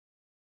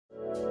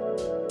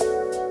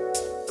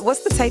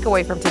What's the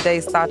takeaway from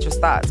today's Thought Your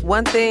Thoughts?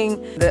 One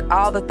thing that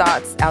all the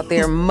thoughts out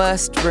there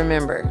must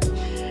remember.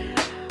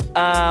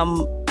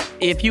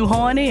 If you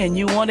horny and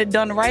you want it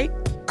done right,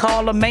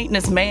 call a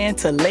maintenance man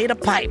to lay the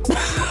pipe.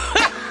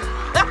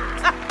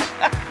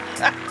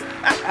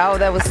 Oh,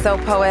 that was so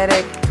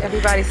poetic.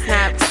 Everybody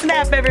snap.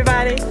 Snap,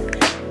 everybody.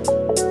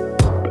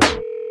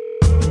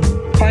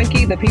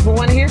 Punkie, the people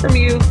want to hear from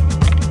you.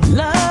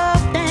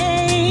 Love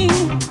Thang.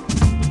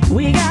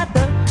 We got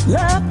the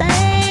Love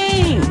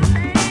Thang.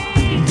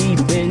 Deep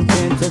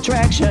intense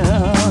attraction.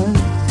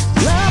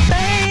 Love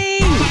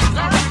Thang.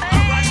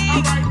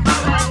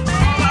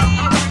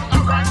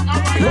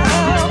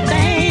 Love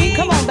Thang.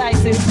 Come on,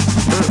 Dicey.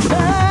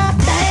 Love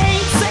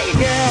Thang. Say it,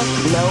 girl.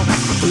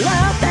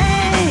 Love Thang.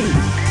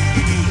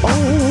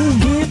 Oh,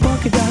 give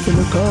Punkie Dicey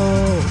a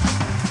call.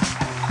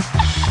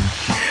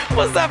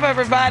 What's up,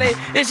 everybody?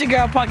 It's your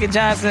girl, Punkie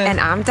Johnson. And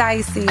I'm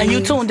Dicey. And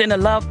you tuned in to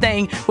Love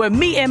Thang, where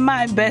me and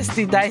my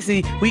bestie,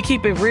 Dicey, we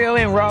keep it real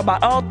and raw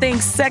about all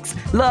things sex,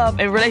 love,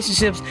 and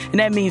relationships. And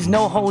that means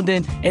no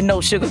holding and no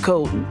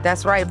sugarcoating.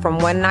 That's right. From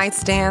one-night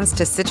stands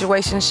to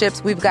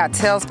situationships, we've got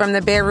tales from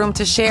the bedroom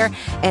to share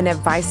and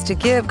advice to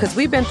give, because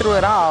we've been through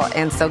it all.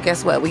 And so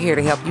guess what? We're here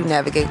to help you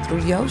navigate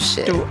through your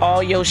shit. Through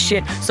all your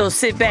shit. So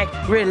sit back,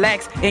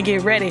 relax, and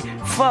get ready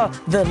for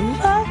the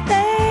Love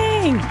Thang.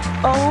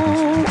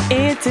 Oh,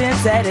 intense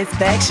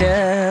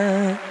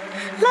satisfaction.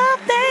 Love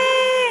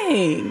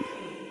Thang.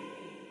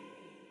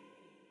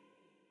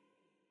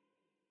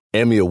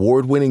 Emmy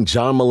award-winning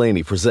John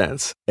Mulaney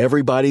presents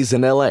Everybody's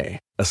in L.A.,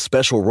 a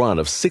special run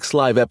of 6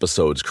 live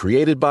episodes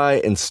created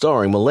by and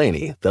starring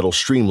Mulaney that'll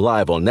stream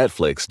live on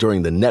Netflix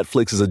during the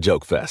Netflix is a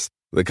Joke Fest.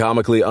 The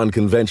comically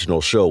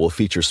unconventional show will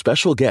feature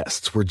special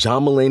guests where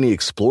John Mulaney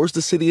explores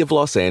the city of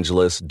Los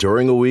Angeles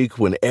during a week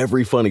when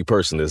every funny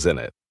person is in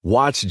it.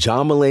 Watch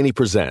John Mulaney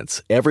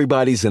Presents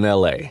Everybody's in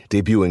L.A.,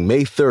 debuting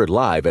May 3rd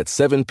live at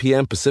 7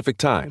 p.m. Pacific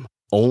Time,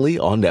 only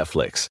on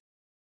Netflix.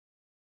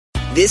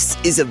 This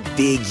is a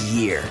big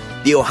year.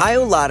 The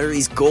Ohio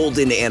Lottery's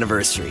golden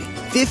anniversary.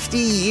 50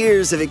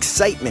 years of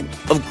excitement,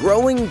 of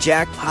growing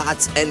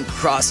jackpots and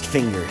crossed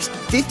fingers.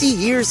 50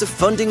 years of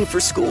funding for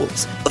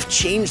schools, of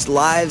changed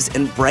lives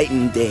and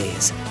brightened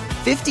days.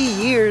 50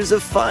 years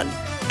of fun,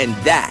 and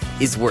that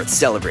is worth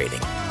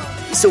celebrating.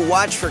 So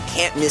watch for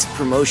can't-miss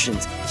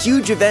promotions,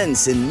 huge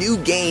events, and new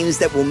games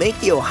that will make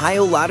the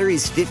Ohio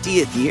Lottery's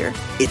 50th year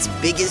its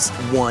biggest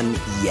one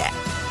yet.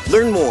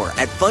 Learn more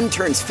at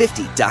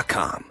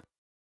funturns50.com.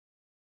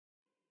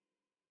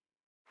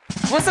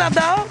 What's up,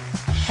 dog?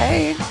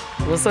 Hey.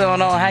 What's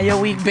going on? How your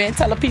week been?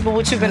 Tell the people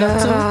what you've been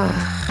up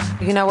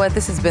to. You know what?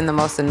 This has been the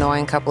most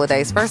annoying couple of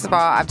days. First of all,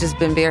 I've just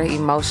been very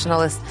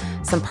emotional. It's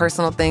some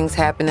personal things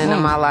happening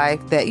in my life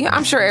that,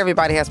 I'm sure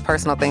everybody has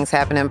personal things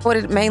happening. What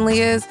it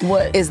mainly is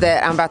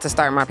that I'm about to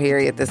start my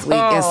period this week.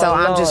 And so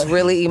I'm just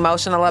really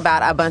emotional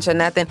about a bunch of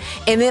nothing.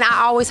 And then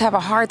I always have a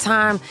hard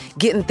time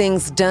getting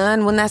things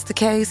done when that's the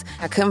case.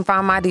 I couldn't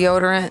find my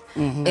deodorant,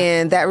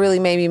 and that really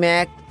made me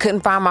mad.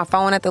 Couldn't find my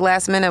phone at the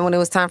last minute when it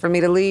was time for me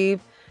to leave.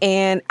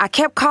 And I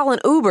kept calling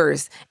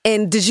Ubers,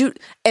 and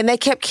they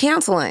kept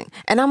canceling.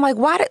 And I'm like,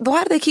 why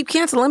do they keep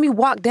canceling? Let me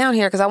walk down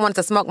here because I wanted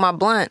to smoke my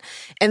blunt.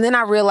 And then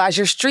I realized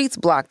your street's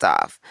blocked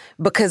off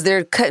because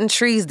they're cutting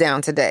trees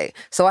down today.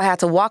 So I had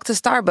to walk to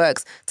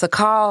Starbucks to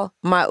call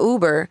my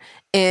Uber.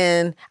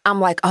 And I'm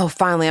like, oh,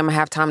 finally, I'm going to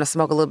have time to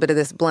smoke a little bit of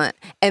this blunt.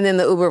 And then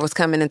the Uber was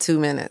coming in 2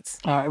 minutes.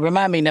 All right,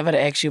 remind me never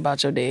to ask you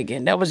about your day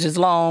again. That was just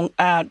long.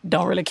 I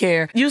don't really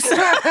care. You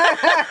sound,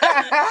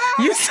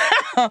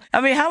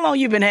 I mean, how long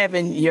you been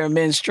having your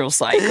menstrual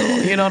cycle?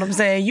 You know what I'm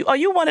saying? Are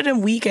you one of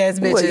them weak-ass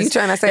bitches? What, you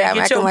trying to say I'm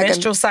get acting your like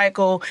menstrual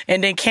cycle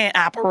and then can't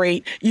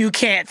operate, you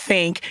can't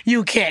think,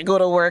 you can't go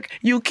to work,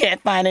 you can't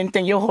find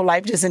anything, your whole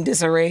life just in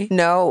disarray?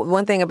 No,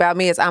 one thing about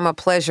me is I'm a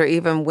pleasure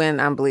even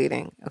when I'm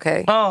bleeding,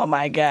 okay? Oh,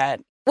 my God.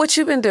 What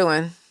you been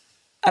doing?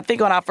 I think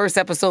on our first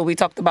episode, we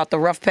talked about the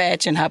rough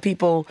patch and how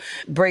people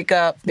break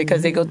up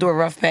because they go through a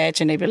rough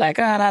patch and they be like,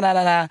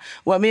 nah.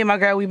 Well, me and my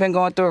girl, we've been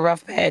going through a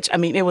rough patch. I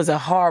mean, it was a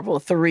horrible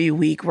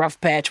 3-week rough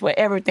patch where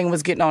everything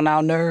was getting on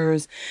our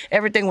nerves.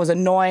 Everything was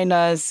annoying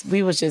us.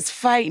 We was just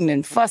fighting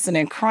and fussing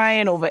and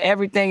crying over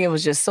everything. It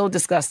was just so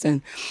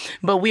disgusting.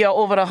 But we are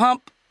over the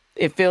hump.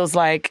 It feels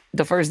like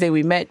the first day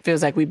we met,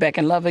 feels like we back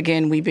in love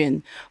again. We've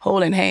been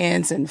holding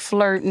hands and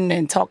flirting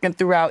and talking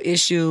through our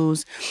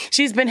issues.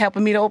 She's been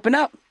helping me to open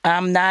up.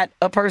 I'm not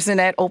a person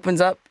that opens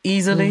up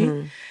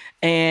easily.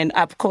 And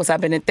of course,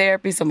 I've been in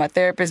therapy, so my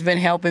therapist's been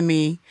helping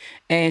me.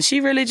 And she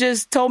really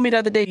just told me the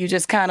other day, you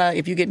just kind of,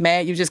 if you get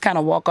mad, you just kind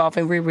of walk off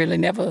and we really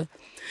never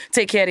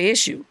take care of the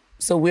issue.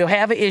 So we'll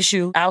have an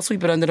issue, I'll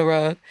sweep it under the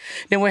rug.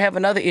 Then we'll have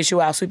another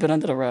issue, I'll sweep it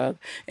under the rug.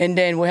 And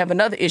then we'll have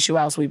another issue,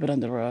 I'll sweep it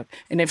under the rug.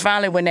 And then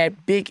finally, when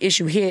that big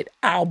issue hit,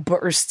 I'll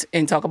burst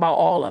and talk about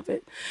all of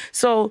it.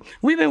 So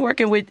we've been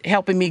working with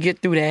helping me get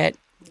through that.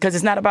 Because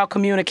it's not about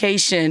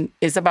communication.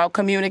 It's about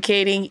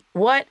communicating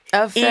what?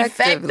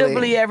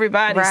 Effectively,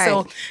 everybody. Right.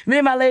 So me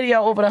and my lady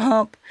are over the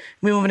hump.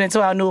 We're moving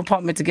into our new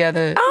apartment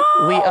together.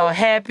 We are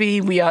happy.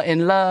 We are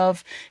in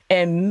love.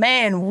 And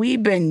man,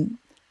 we've been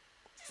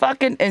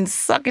fucking and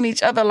sucking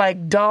each other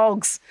like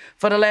dogs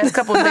for the last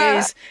couple of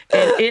days,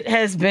 and it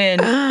has been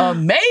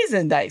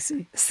amazing,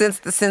 Dicey.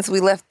 Since we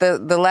left the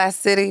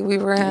last city we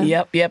were in?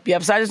 Yep.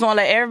 So I just want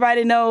to let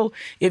everybody know,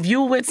 if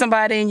you with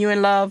somebody and you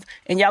in love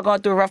and y'all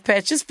going through a rough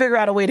patch, just figure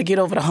out a way to get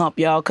over the hump,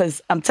 y'all,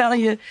 because I'm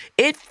telling you,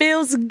 it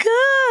feels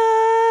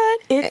good.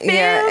 It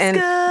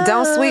feels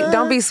good.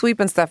 Don't be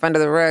sweeping stuff under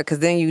the rug, because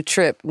then you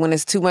trip. When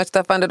it's too much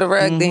stuff under the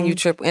rug, then you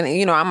trip. And,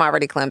 I'm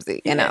already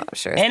clumsy, and I'm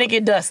sure. And it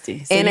get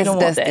dusty. So and you it's don't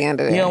dusty want that.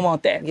 under there. You don't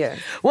want that. Yeah.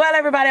 Well,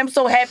 everybody, I'm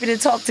so happy to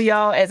talk to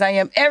y'all, as I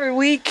am every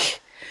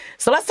week.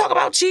 So let's talk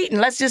about cheating.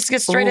 Let's just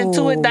get straight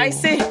into it,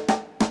 Dicey.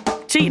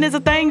 Cheating is a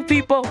thing,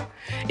 people.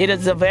 It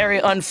is a very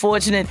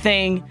unfortunate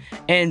thing.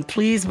 And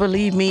please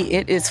believe me,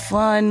 it is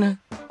fun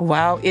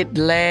while it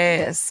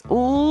lasts.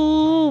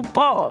 Ooh,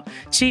 boy,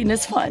 cheating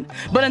is fun.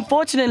 But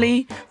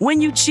unfortunately,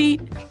 when you cheat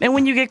and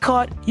when you get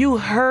caught, you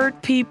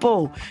hurt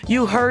people.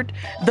 You hurt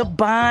the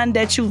bond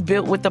that you've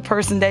built with the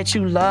person that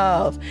you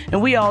love.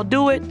 And we all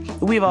do it.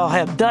 We all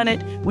have done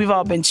it. We've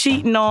all been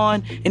cheating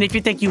on. And if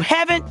you think you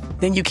haven't,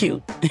 then you're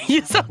cute.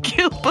 You're so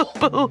cute,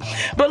 boo-boo.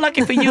 But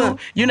lucky for you,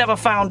 you never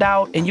found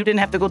out and you didn't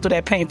have to go through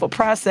that painful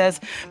process,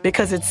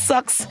 because it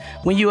sucks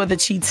when you are the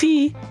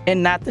cheatee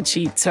and not the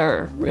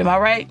cheater. Am I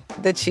right?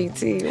 The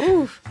cheatee.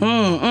 Oof.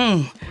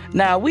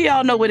 Now, we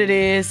all know what it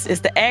is.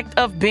 It's the act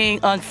of being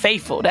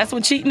unfaithful. That's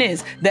what cheating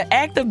is. The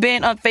act of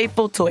being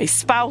unfaithful to a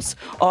spouse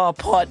or a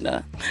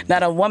partner. Now,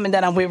 the woman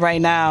that I'm with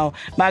right now,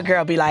 my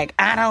girl be like,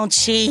 I don't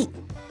cheat.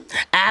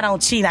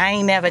 I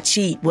ain't never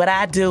cheat. What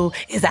I do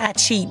is I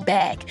cheat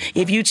back.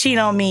 If you cheat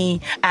on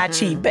me, I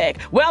cheat back.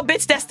 Well,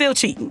 bitch, that's still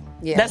cheating.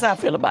 Yeah. That's how I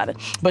feel about it.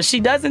 But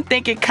she doesn't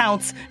think it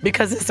counts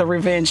because it's a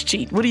revenge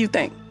cheat. What do you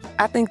think?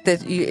 I think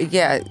that,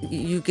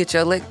 you get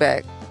your lick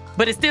back.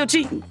 But it's still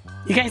cheating.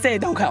 You can't say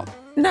it don't count.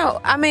 No,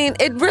 I mean,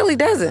 it really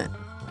doesn't.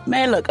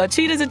 Man, look, a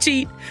cheat is a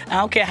cheat. I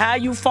don't care how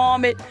you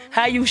form it,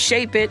 how you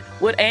shape it,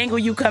 what angle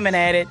you coming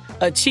at it.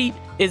 A cheat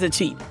is a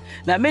cheat.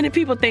 Now, many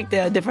people think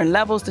there are different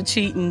levels to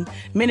cheating.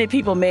 Many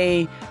people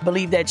may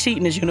believe that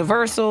cheating is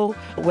universal,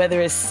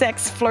 whether it's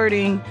sex,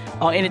 flirting,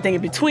 or anything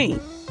in between.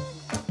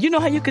 You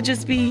know how you could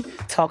just be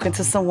talking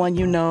to someone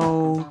you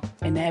know,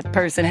 and that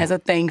person has a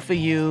thing for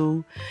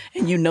you,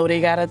 and you know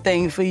they got a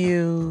thing for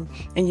you,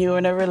 and you're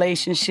in a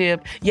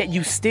relationship, yet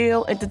you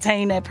still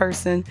entertain that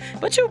person,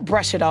 but you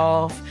brush it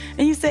off,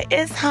 and you say,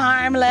 it's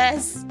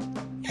harmless,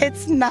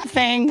 it's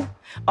nothing,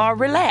 or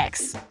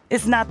relax.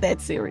 It's not that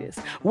serious.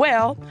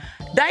 Well,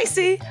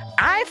 Dicey,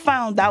 I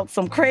found out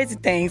some crazy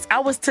things. I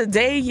was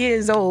today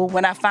years old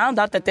when I found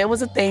out that there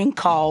was a thing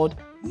called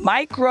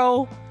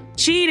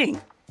micro-cheating.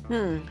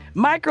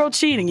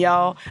 Micro-cheating,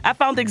 y'all. I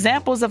found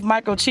examples of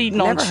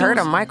micro-cheating on Never heard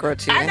of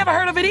micro-cheating. I never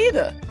heard of it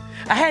either.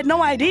 I had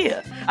no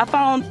idea. I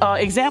found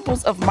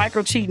examples of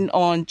micro-cheating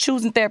on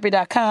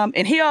choosingtherapy.com,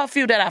 and here are a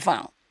few that I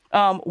found.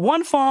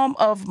 One form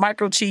of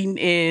micro-cheating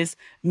is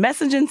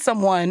messaging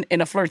someone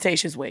in a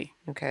flirtatious way.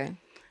 Okay.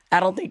 I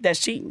don't think that's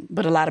cheating,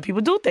 but a lot of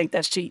people do think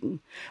that's cheating.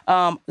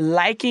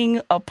 Liking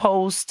a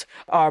post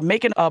or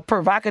making a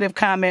provocative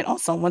comment on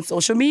someone's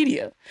social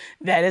media.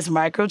 That is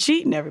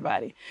micro-cheating,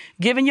 everybody.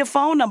 Giving your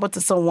phone number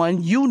to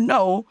someone you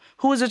know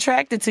who is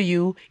attracted to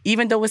you,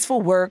 even though it's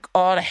for work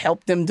or to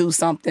help them do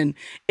something,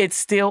 it's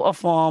still a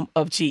form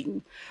of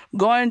cheating.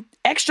 Going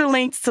extra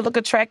lengths to look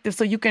attractive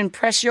so you can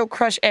impress your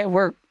crush at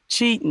work,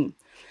 cheating.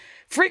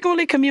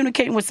 Frequently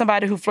communicating with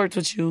somebody who flirts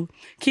with you,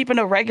 keeping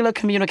a regular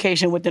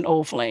communication with an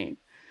old flame.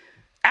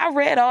 I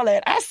read all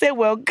that. I said,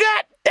 well,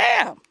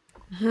 goddamn.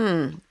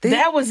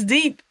 That was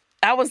deep.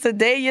 I was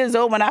today years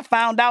old when I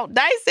found out.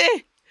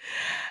 Dicey,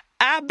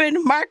 I've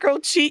been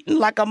micro-cheating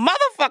like a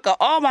motherfucker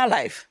all my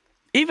life.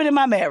 Even in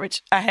my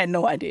marriage, I had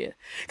no idea.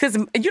 Because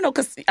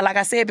like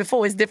I said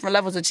before, it's different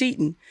levels of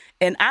cheating.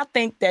 And I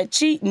think that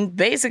cheating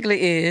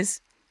basically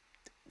is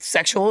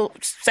sexual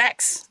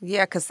sex.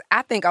 Yeah, because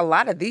I think a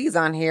lot of these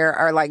on here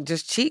are like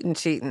just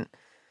cheating.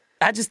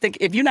 I just think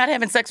if you're not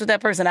having sex with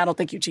that person, I don't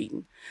think you're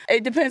cheating.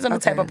 It depends on the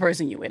type of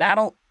person you're with. I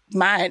don't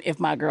mind if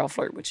my girl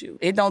flirt with you.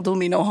 It don't do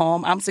me no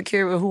harm. I'm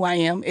secure with who I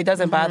am. It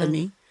doesn't bother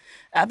me.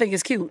 I think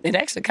it's cute. It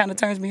actually kind of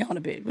turns me on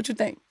a bit. What you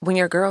think? When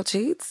your girl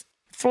cheats?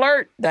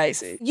 Flirt,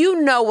 Dicey.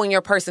 You know when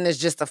your person is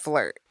just a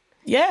flirt.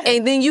 Yeah.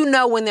 And then you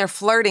know when they're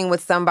flirting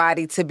with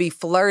somebody to be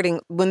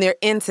flirting when they're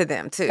into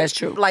them, too. That's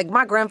true. Like,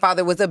 my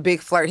grandfather was a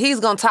big flirt. He's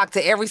going to talk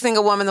to every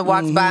single woman that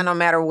walks by no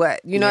matter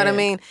what. You know what I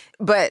mean?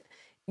 But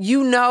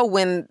you know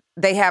when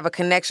they have a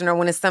connection or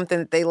when it's something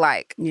that they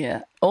like.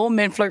 Yeah. Old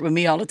men flirt with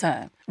me all the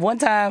time. One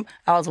time,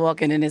 I was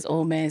walking and this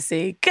old man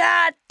said,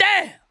 God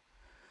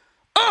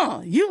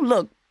damn, you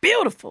look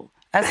beautiful.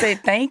 I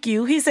said, thank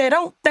you. He said,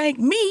 don't thank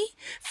me.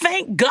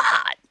 Thank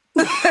God.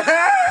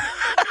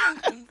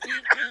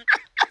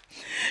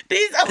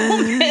 These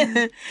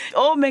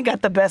old men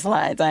got the best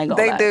lines. I ain't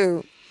gonna lie. They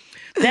do.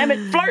 Damn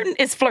it, flirting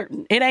is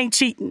flirting. It ain't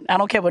cheating. I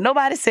don't care what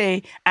nobody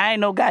say. I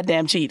ain't no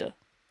goddamn cheater.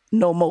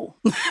 No more.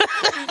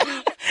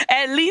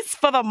 At least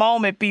for the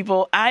moment,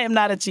 people, I am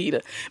not a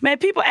cheater. Man,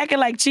 people acting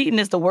like cheating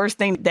is the worst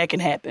thing that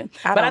can happen.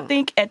 I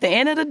think at the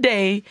end of the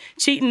day,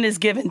 cheating is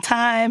giving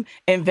time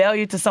and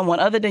value to someone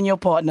other than your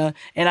partner.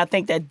 And I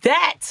think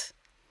that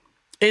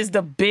is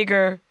the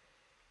bigger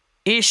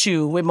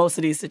issue with most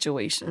of these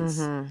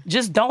situations.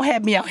 Just don't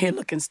have me out here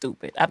looking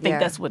stupid. I think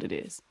that's what it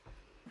is.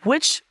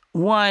 Which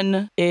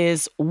one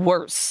is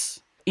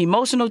worse?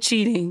 Emotional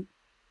cheating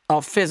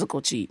or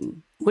physical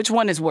cheating? Which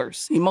one is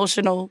worse,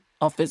 emotional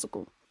or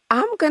physical?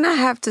 I'm going to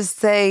have to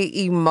say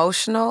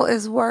emotional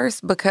is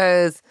worse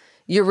because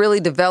you're really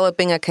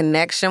developing a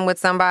connection with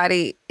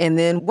somebody. And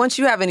then once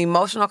you have an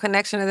emotional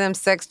connection to them,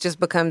 sex just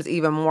becomes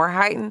even more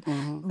heightened.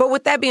 But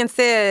with that being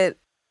said,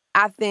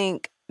 I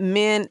think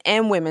men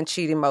and women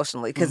cheat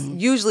emotionally because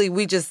usually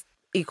we just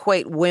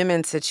equate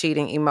women to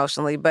cheating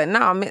emotionally. But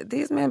no,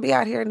 these men be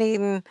out here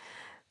needing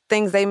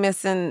things they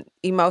missing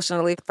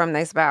emotionally from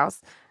their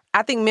spouse.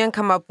 I think men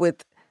come up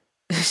with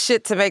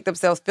shit to make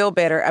themselves feel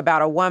better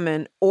about a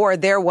woman or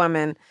their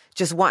woman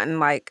just wanting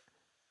like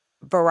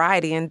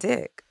variety and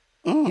dick.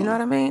 You know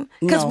what I mean?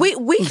 Because we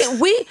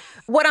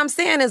what I'm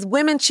saying is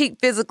women cheat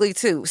physically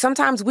too.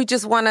 Sometimes we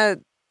just want to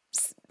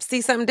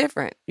see something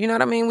different. You know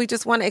what I mean? We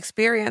just want to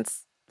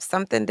experience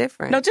something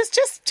different. No, just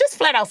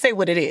flat out say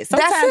what it is.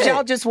 Sometimes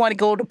y'all just want to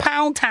go to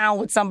Pound Town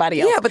with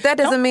somebody else. Yeah, but that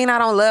doesn't mean I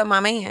don't love my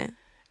man.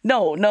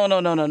 No.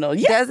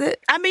 Yeah. Does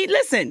it? I mean,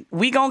 listen,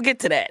 we gonna get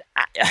to that.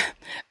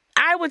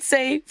 I would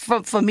say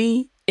for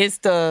me, it's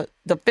the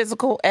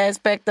physical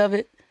aspect of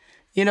it.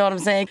 You know what I'm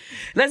saying?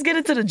 Let's get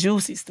into the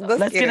juicy stuff.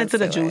 Let's get into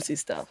the juicy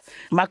stuff.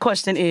 My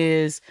question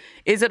is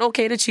it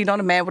okay to cheat on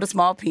a man with a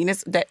small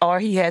penis or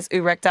he has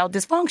erectile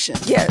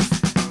dysfunction? Yes.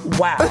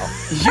 Wow.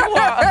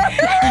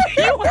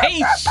 You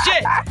ain't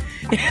shit.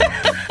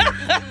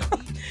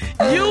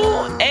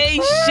 You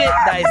ain't shit,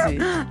 Dicey.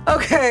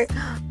 Okay.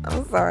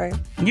 I'm sorry.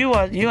 You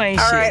ain't shit.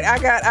 All right,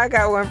 I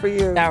got one for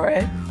you. All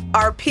right.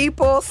 Are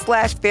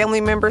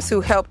people/family members who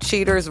help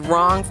cheaters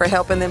wrong for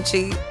helping them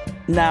cheat?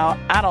 Now,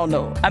 I don't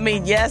know. I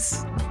mean,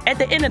 yes, at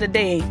the end of the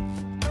day,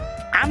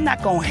 I'm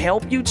not going to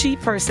help you cheat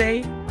per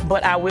se,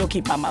 but I will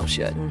keep my mouth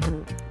shut.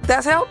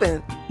 That's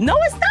helping. No,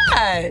 it's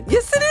not.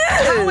 Yes, it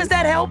is. How is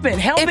that helping?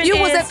 If you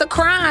was at the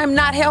crime,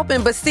 not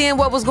helping, but seeing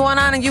what was going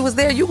on and you was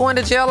there, you going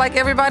to jail like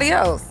everybody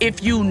else.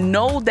 If you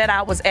know that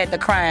I was at the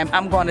crime,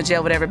 I'm going to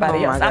jail with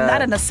everybody else. I'm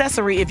not an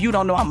accessory if you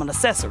don't know I'm an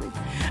accessory.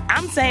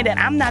 I'm saying that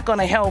I'm not going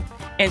to help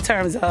in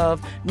terms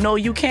of, no,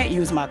 you can't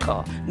use my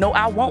car. No,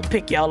 I won't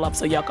pick y'all up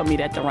so y'all can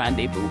meet at the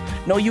rendezvous.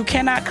 No, you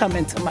cannot come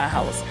into my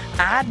house.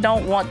 I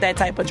don't want that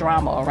type of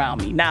drama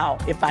around me. Now,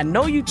 if I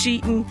know you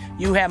cheating,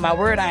 you have my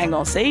word, I ain't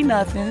going to say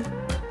nothing.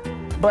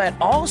 But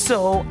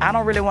also, I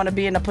don't really want to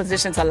be in a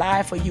position to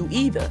lie for you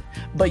either.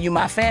 But you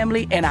my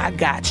family, and I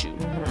got you.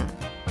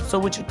 So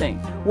what you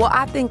think? Well,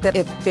 I think that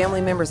if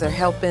family members are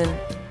helping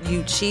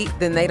you cheat,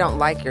 then they don't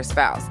like your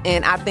spouse.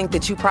 And I think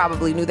that you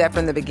probably knew that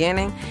from the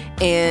beginning.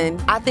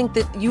 And I think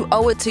that you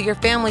owe it to your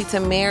family to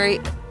marry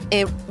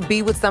and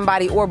be with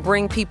somebody or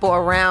bring people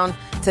around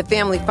to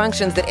family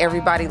functions that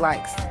everybody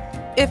likes.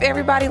 If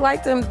everybody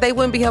liked them, they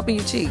wouldn't be helping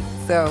you cheat.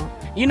 So,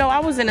 you know, I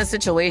was in a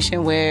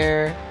situation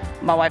where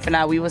my wife and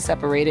I, we were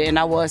separated, and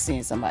I was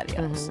seeing somebody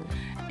else.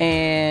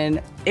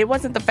 And it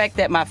wasn't the fact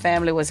that my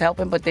family was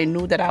helping, but they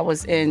knew that I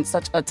was in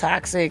such a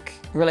toxic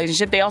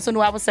relationship. They also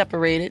knew I was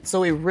separated,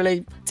 so it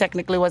really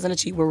technically wasn't a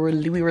cheat. We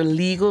were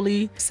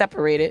legally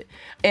separated,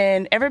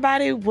 and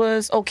everybody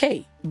was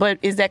okay. But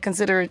is that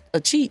considered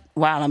a cheat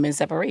while I'm in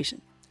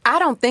separation? I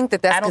don't think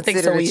that that's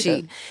considered a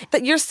cheat.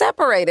 That you're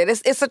separated.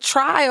 It's a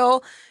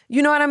trial.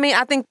 You know what I mean?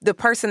 I think the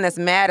person that's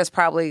mad is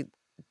probably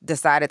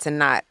decided to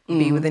not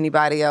be with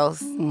anybody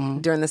else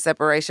during the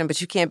separation, but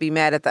you can't be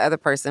mad at the other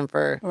person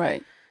for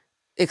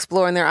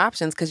exploring their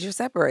options because you're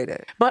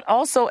separated. But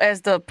also,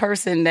 as the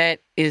person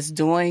that is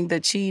doing the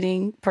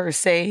cheating per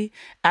se,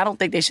 I don't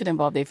think they should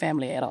involve their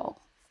family at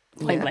all.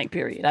 Plain blank,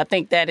 period. I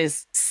think that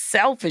is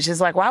selfish. It's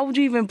like, why would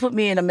you even put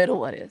me in the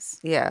middle of this?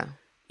 Yeah.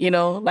 You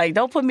know, like,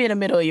 don't put me in the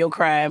middle of your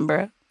crime,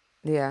 bro.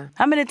 Yeah.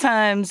 How many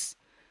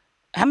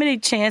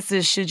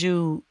chances should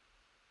you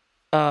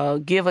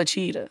give a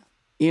cheater?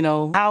 You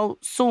know, how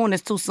soon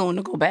is too soon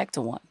to go back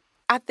to one?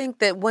 I think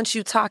that once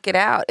you talk it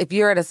out, if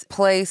you're at a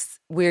place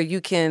where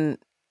you can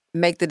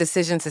make the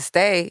decision to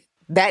stay,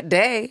 that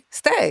day,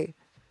 stay.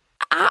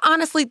 I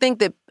honestly think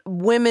that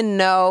women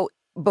know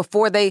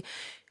before they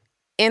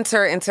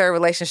enter into a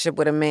relationship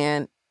with a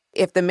man,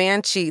 if the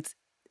man cheats,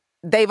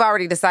 they've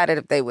already decided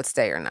if they would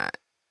stay or not.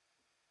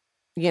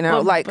 You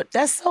know, but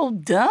that's so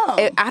dumb.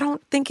 I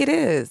don't think it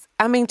is.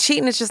 I mean,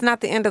 cheating is just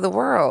not the end of the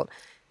world.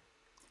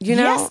 You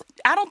know? Yes,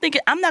 I don't think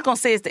I'm not going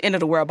to say it's the end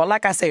of the world, but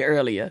like I said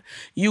earlier,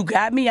 you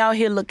got me out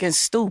here looking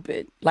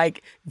stupid.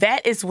 Like,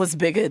 that is what's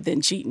bigger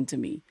than cheating to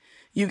me.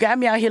 You got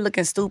me out here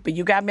looking stupid.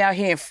 You got me out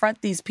here in front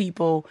of these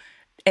people,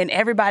 and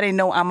everybody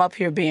know I'm up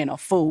here being a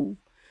fool.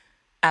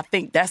 I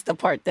think that's the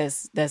part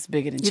that's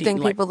bigger than cheating. You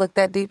think people look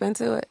that deep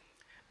into it?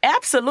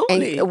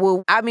 Absolutely. And,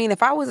 well, I mean,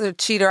 if I was a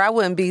cheater, I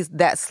wouldn't be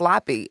that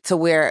sloppy to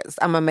where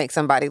I'm going to make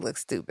somebody look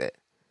stupid.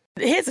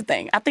 Here's the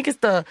thing. I think it's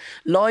the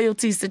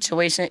loyalty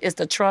situation. It's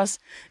the trust.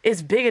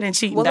 It's bigger than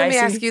cheating, Well, let me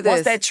Dicey. ask you this.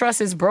 Once that trust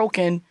is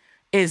broken,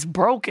 it's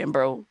broken,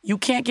 bro. You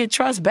can't get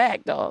trust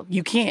back, dog.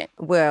 You can't.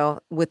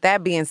 Well, with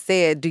that being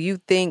said, do you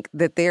think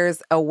that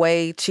there's a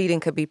way cheating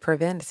could be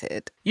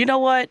prevented? You know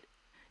what?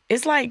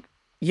 It's like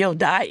your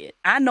diet.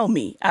 I know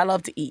me. I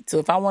love to eat. So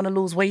if I want to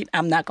lose weight,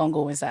 I'm not going to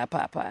go inside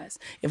Popeyes.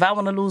 If I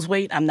want to lose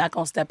weight, I'm not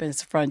going to step in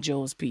front of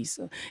Joe's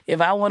Pizza. If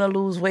I want to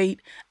lose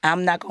weight,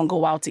 I'm not going to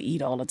go out to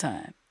eat all the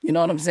time. You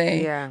know what I'm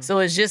saying? Yeah. So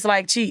it's just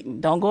like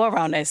cheating. Don't go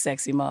around that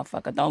sexy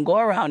motherfucker. Don't go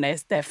around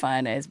that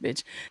fine-ass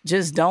bitch.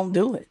 Just don't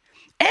do it.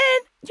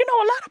 And, you know,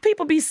 a lot of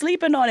people be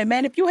sleeping on it,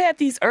 man. If you have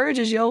these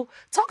urges,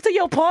 talk to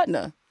your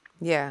partner.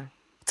 Yeah.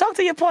 Talk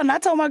to your partner. I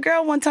told my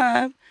girl one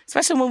time,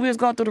 especially when we was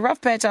going through the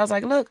rough patch, I was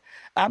like, look,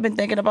 I've been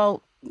thinking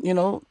about, you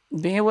know,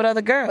 being with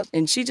other girls.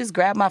 And she just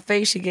grabbed my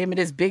face. She gave me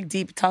this big,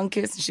 deep tongue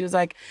kiss. And she was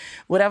like,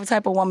 whatever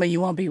type of woman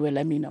you want to be with,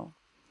 let me know.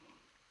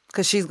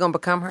 Because she's going to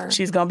become her?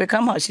 She's going to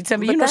become her. She tell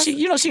me,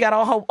 she got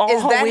all her wigs.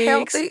 Is that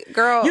healthy?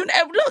 Girl.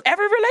 Look,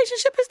 every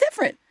relationship is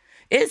different.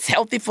 It's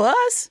healthy for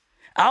us.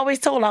 I always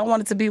told her I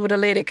wanted to be with a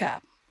lady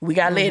cop. We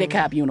got lady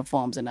cop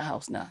uniforms in the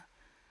house now.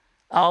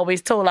 I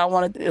always told her I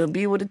wanted to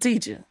be with a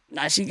teacher.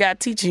 Now she got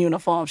teacher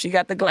uniforms. She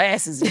got the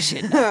glasses and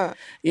shit now.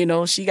 You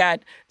know, she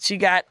got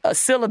a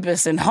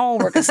syllabus and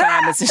homework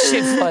assignments and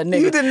shit for a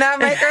nigga. You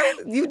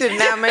did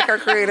not make her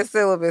create a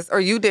syllabus, or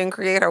you didn't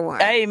create her one.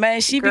 Hey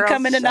man, she be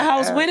coming in the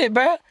house with it,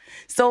 bro.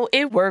 So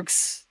it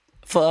works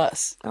for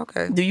us.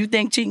 Okay. Do you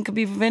think cheating could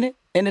be prevented?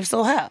 And if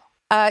so, how?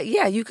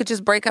 Yeah, you could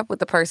just break up with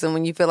the person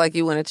when you feel like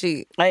you want to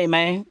cheat. Hey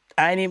man,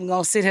 I ain't even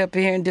gonna sit up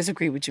here and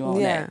disagree with you on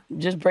that.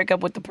 Just break up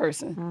with the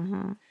person.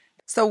 Mm-hmm.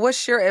 So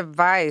what's your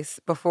advice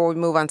before we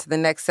move on to the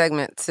next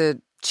segment to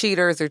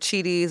cheaters or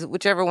cheaties,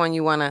 whichever one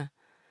you want to,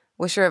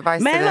 what's your advice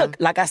to them? Man, look,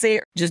 like I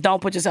said, just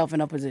don't put yourself in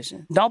a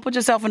position. Don't put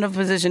yourself in a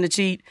position to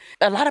cheat.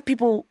 A lot of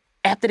people,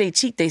 after they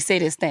cheat, they say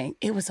this thing,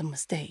 it was a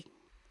mistake.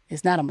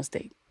 It's not a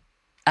mistake.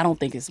 I don't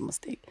think it's a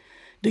mistake.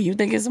 Do you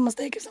think it's a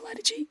mistake if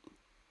somebody cheat?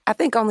 I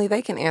think only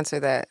they can answer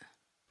that.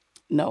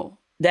 No.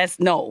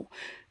 No.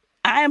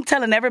 I am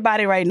telling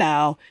everybody right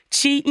now,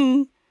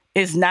 cheating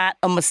is not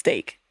a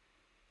mistake.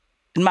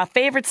 My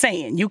favorite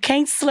saying, you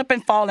can't slip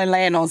and fall and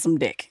land on some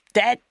dick.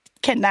 That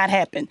cannot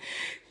happen.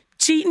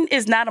 Cheating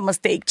is not a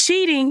mistake.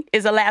 Cheating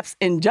is a lapse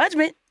in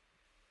judgment.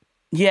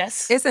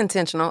 Yes. It's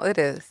intentional. It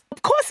is.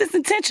 Of course it's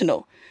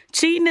intentional.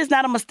 Cheating is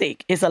not a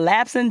mistake. It's a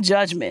lapse in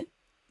judgment.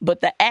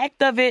 But the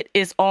act of it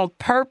is on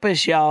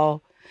purpose,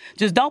 y'all.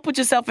 Just don't put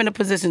yourself in a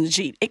position to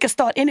cheat. It could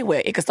start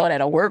anywhere. It could start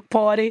at a work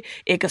party.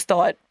 It could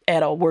start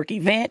at a work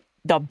event,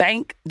 the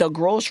bank, the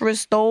grocery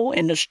store,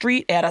 in the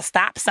street, at a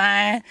stop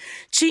sign.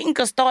 Cheating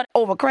could start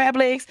over crab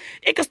legs.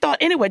 It could start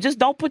anywhere. Just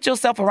don't put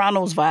yourself around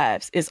those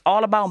vibes. It's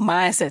all about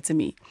mindset to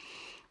me.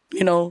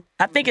 You know,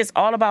 I think it's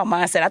all about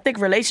mindset. I think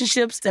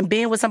relationships and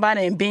being with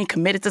somebody and being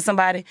committed to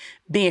somebody,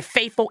 being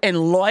faithful and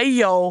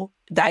loyal,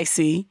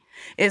 Dicey,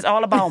 is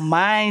all about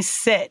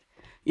mindset.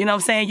 You know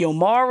what I'm saying? Your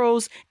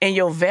morals and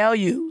your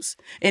values.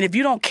 And if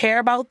you don't care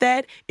about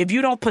that, if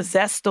you don't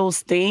possess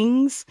those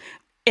things,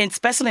 and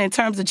especially in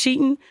terms of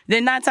cheating,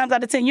 then 9 times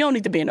out of 10, you don't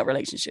need to be in a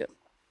relationship.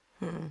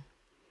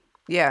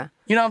 Yeah.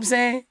 You know what I'm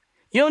saying?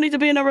 You don't need to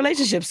be in a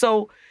relationship.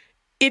 So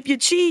if you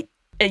cheat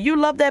and you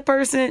love that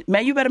person,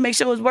 man, you better make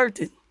sure it's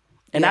worth it.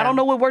 And I don't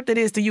know what worth it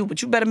is to you,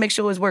 but you better make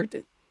sure it's worth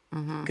it.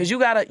 Because you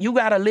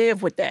gotta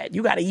live with that.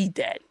 You gotta eat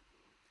that.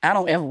 I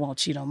don't ever want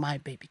to cheat on my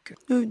baby girl.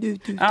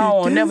 I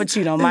don't never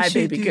cheat on my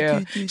baby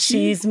girl.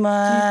 She's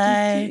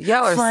my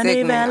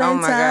funny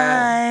Valentine.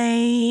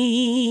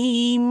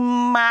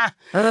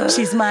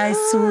 She's my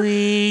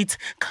sweet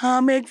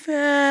comic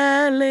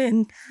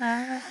Valentine.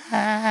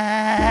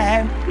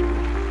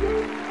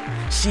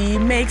 She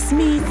makes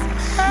me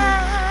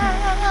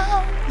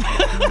smile.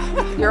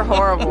 You're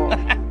horrible.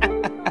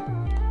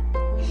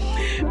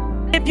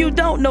 If you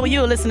don't know,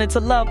 you're listening to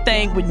Love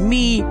Thang with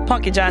me,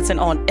 Punkie Johnson,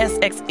 on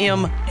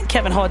SXM and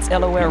Kevin Hart's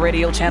LOL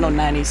Radio Channel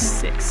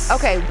 96.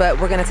 Okay, but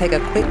we're going to take a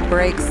quick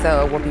break,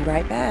 so we'll be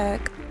right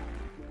back.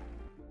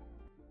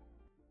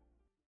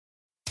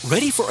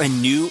 Ready for a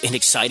new and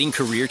exciting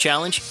career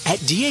challenge? At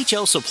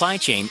DHL Supply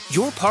Chain,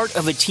 you're part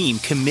of a team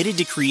committed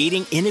to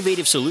creating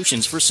innovative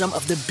solutions for some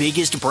of the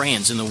biggest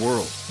brands in the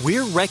world.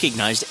 We're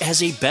recognized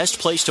as a best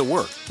place to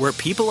work, where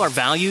people are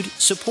valued,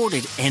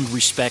 supported, and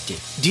respected.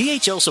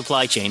 DHL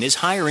Supply Chain is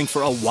hiring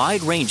for a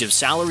wide range of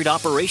salaried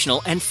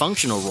operational and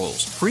functional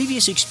roles.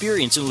 Previous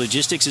experience in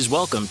logistics is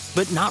welcome,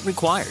 but not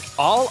required.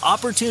 All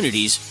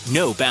opportunities,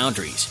 no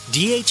boundaries.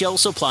 DHL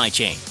Supply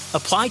Chain.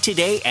 Apply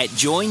today at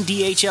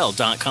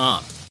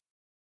joindhl.com.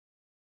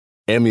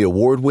 Emmy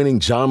award-winning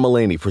John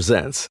Mulaney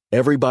presents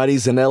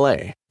Everybody's in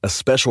L.A., a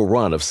special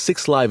run of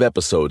 6 live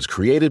episodes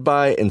created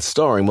by and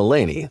starring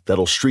Mulaney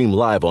that'll stream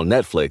live on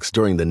Netflix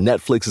during the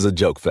Netflix is a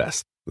Joke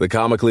Fest. The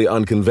comically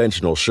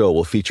unconventional show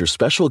will feature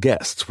special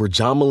guests where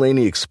John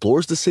Mulaney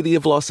explores the city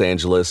of Los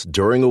Angeles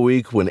during a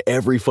week when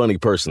every funny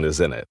person is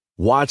in it.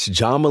 Watch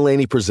John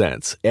Mulaney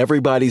Presents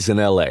Everybody's in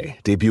L.A.,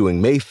 debuting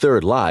May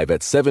 3rd live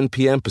at 7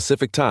 p.m.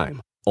 Pacific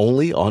Time,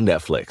 only on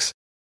Netflix.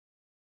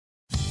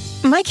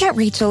 My cat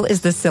Rachel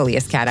is the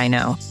silliest cat I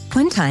know.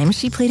 One time,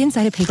 she played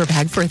inside a paper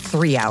bag for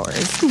 3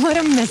 hours. What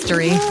a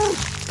mystery.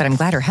 But I'm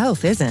glad her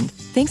health isn't,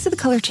 thanks to the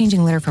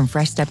color-changing litter from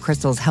Fresh Step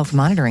Crystal's Health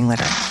Monitoring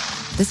Litter.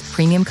 This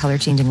premium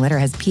color-changing litter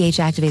has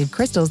pH-activated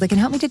crystals that can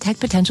help me detect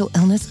potential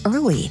illness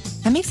early.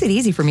 That makes it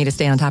easy for me to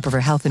stay on top of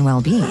her health and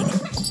well-being.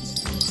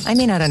 I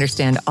may not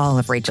understand all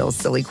of Rachel's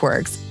silly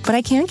quirks, but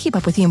I can keep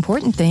up with the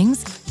important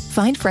things.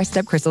 Find Fresh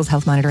Step Crystal's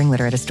Health Monitoring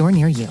Litter at a store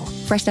near you.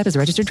 Fresh Step is a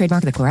registered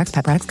trademark of the Clorox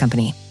Pet Products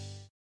Company.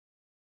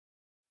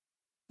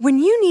 When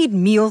you need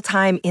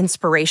mealtime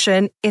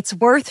inspiration, it's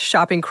worth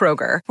shopping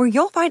Kroger, where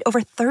you'll find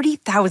over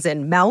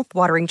 30,000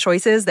 mouth-watering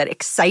choices that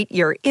excite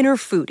your inner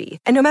foodie.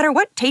 And no matter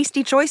what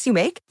tasty choice you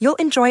make, you'll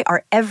enjoy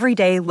our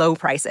everyday low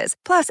prices,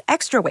 plus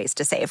extra ways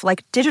to save,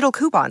 like digital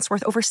coupons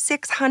worth over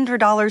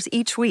 $600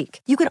 each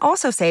week. You can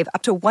also save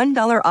up to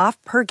 $1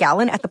 off per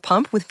gallon at the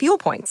pump with fuel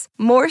points.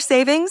 More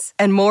savings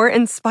and more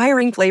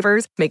inspiring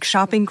flavors make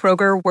shopping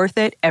Kroger worth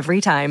it every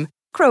time.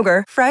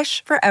 Kroger,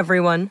 fresh for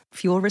everyone.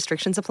 Fuel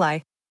restrictions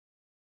apply.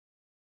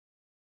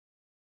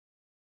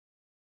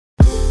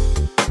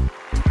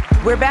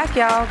 We're back,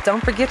 y'all.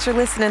 Don't forget you're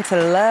listening to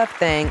Love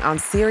Thang on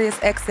Sirius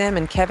XM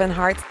and Kevin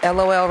Hart's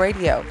LOL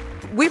Radio.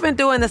 We've been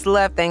doing this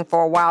Love Thing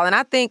for a while, and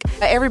I think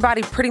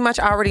everybody pretty much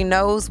already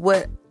knows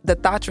what the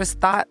Thoughtress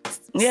Thoughts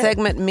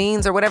segment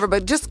means or whatever,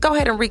 but just go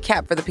ahead and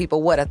recap for the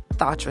people what a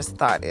Thoughtress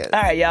Thought is.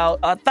 All right, y'all.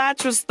 A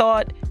Thoughtress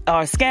Thought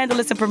are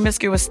scandalous and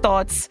promiscuous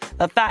thoughts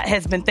a thought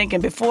has been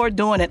thinking before,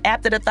 doing, and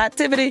after the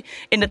thoughtivity,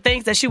 and the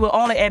things that she will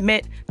only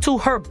admit to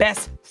her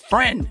best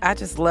friend. I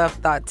just love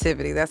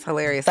thoughtivity. That's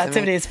hilarious.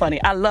 Thoughtivity is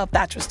funny. I love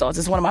Thoughtress Thoughts.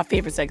 It's one of my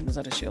favorite segments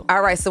of the show.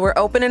 All right, so we're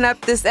opening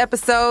up this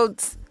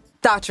episode's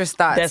Thoughtress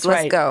Thoughts. That's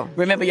Let's right. go.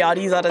 Remember, y'all,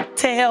 these are the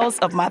tales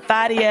of my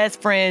thotty-ass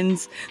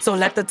friends. So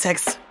let the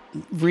text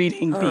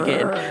reading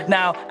begin.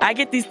 Now, I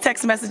get these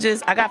text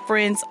messages. I got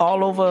friends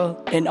all over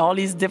in all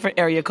these different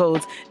area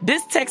codes.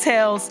 This text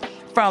hails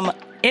from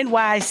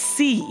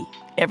NYC,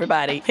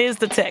 everybody. Here's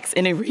the text,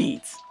 and it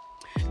reads,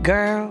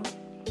 "Girl,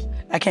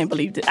 I can't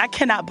believe this. I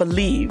cannot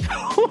believe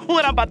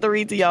what I'm about to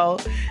read to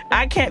y'all.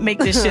 I can't make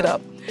this shit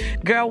up.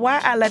 Girl,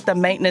 why I let the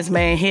maintenance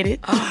man hit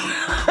it?"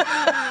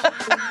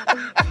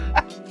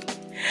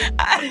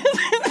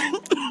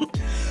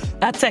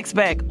 I text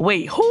back,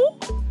 "Wait, who?"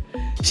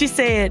 She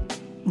said,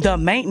 "The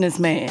maintenance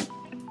man."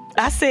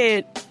 I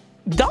said,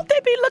 "Don't they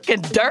be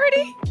looking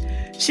dirty?"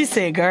 She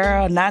said,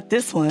 "Girl, not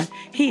this one.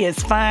 He is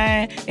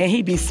fine and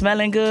he be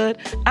smelling good."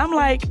 I'm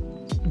like,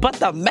 "But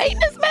the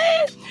maintenance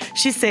man?"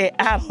 She said,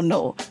 "I don't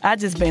know. I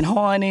just been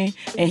horny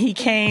and he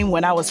came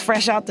when I was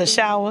fresh out the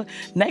shower.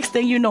 Next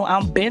thing you know,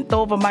 I'm bent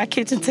over my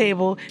kitchen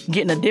table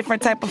getting a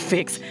different type of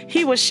fix.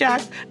 He was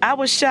shocked. I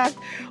was shocked.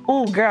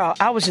 Oh, girl,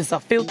 I was just a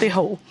filthy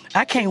hoe.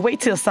 I can't wait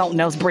till something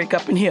else break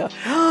up in here."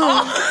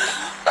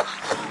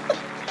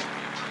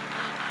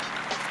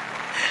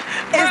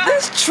 Is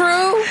this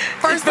true?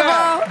 First of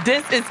all,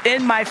 this is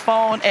in my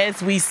phone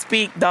as we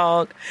speak,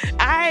 dog.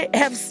 I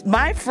have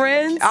my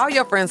friends. All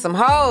your friends some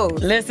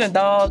hoes. Listen,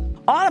 dog.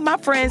 All of my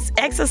friends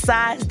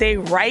exercise their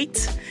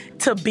right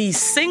to be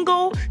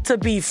single, to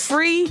be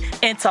free,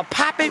 and to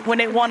pop it when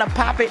they want to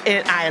pop it,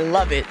 and I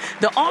love it.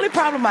 The only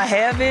problem I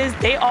have is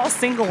they all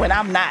single when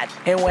I'm not,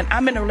 and when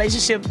I'm in a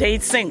relationship, they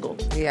single.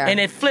 Yeah. And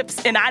it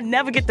flips, and I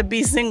never get to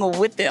be single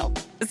with them.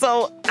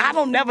 So I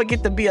don't never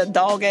get to be a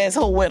dog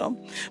asshole with them.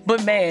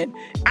 But man,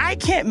 I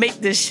can't make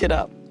this shit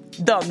up.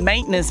 The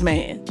maintenance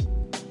man,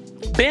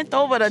 bent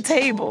over the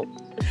table.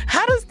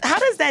 How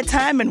does that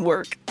timing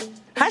work?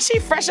 How she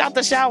fresh out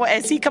the shower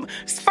as he come?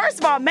 First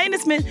of all,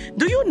 maintenance man,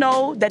 do you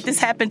know that this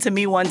happened to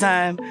me one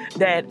time?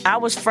 That I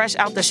was fresh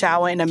out the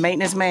shower and the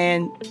maintenance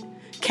man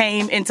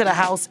came into the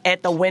house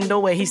at the window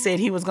where he said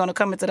he was going to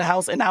come into the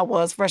house, and I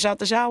was fresh out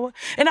the shower.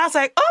 And I was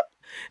like, "Oh."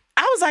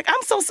 I was like,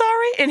 "I'm so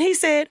sorry." And he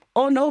said,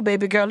 "Oh, no,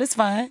 baby girl, it's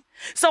fine."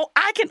 So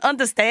I can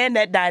understand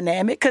that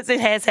dynamic because it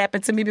has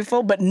happened to me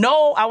before. But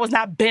no, I was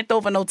not bent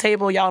over no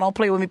table. Y'all don't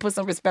play with me. Put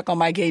some respect on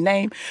my gay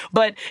name.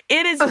 But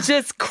it is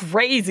just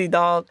crazy,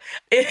 dog.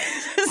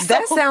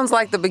 That sounds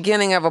like the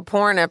beginning of a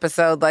porn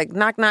episode. Like,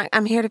 knock, knock,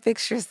 I'm here to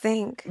fix your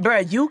sink.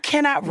 Bruh, you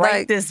cannot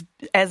write this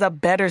as a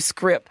better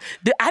script.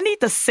 I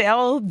need to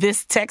sell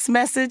this text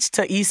message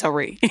to Issa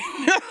Rae.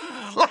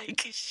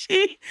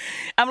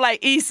 I'm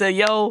like, "Issa,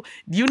 yo,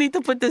 you need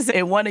to put this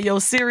in one of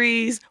your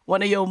series,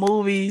 one of your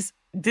movies.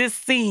 This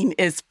scene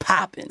is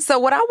popping." So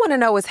what I want to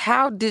know is,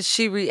 how did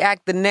she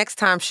react the next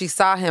time she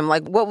saw him?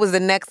 Like, what was the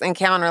next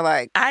encounter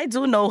like? I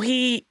do know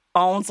he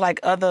owns like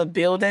other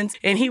buildings,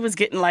 and he was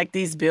getting like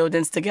these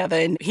buildings together,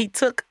 and he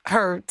took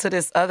her to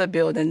this other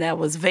building that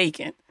was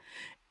vacant,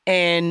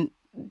 and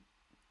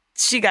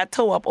she got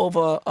tore up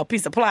over a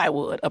piece of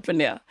plywood up in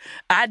there.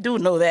 I do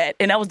know that,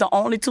 and that was the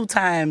only 2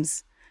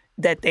 times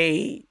that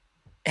they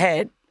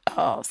had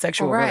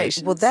sexual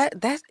relations. Well,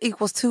 that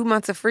equals 2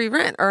 months of free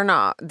rent, or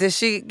not? Did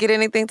she get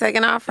anything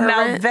taken off her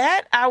rent? Now,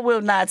 that I will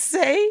not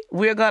say.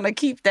 We're going to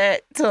keep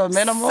that to a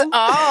minimum.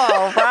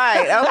 Oh,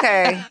 right.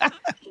 Okay.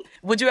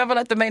 Would you ever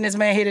let the maintenance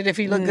man hit it if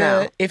he looked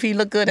good? If he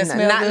looked good and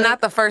smelled good?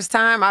 Not the first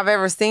time I've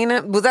ever seen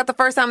it. Was that the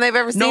first time they've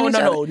ever seen each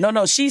other?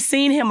 No. She's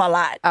seen him a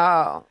lot.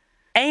 Oh.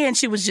 And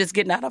she was just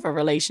getting out of a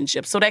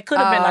relationship. So that could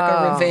have been like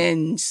a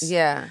revenge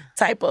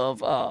type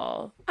of,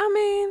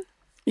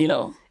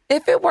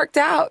 if it worked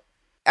out.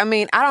 I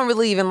mean, I don't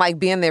really even like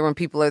being there when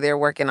people are there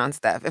working on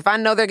stuff. If I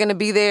know they're going to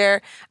be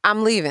there,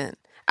 I'm leaving.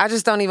 I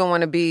just don't even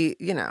want to be,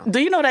 Do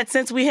you know that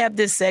since we have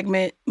this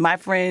segment, my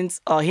friends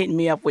are hitting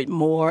me up with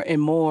more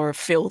and more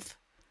filth?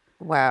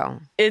 Wow.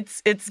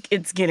 It's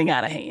getting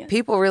out of hand.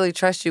 People really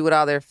trust you with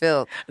all their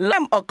filth.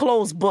 I'm a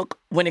closed book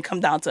when it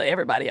comes down to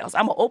everybody else.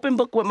 I'm an open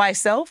book with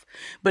myself,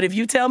 but if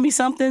you tell me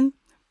something,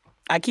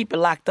 I keep it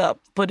locked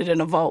up, put it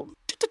in a vault.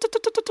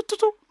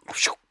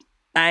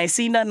 I ain't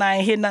seen nothing, I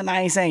ain't hear nothing,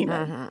 I ain't saying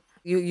nothing. Mm-hmm.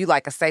 You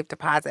like a safe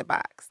deposit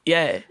box.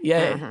 Yeah.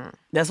 Mm-hmm.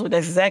 That's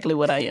exactly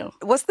what I am.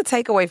 What's the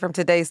takeaway from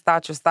today's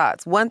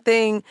Thoughts? One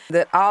thing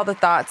that all the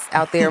thoughts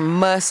out there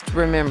must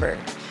remember.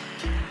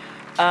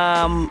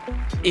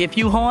 If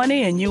you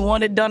horny and you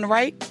want it done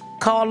right,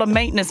 call a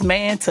maintenance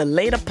man to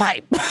lay the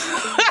pipe.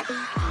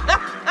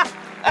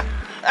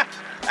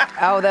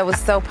 Oh, that was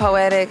so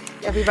poetic.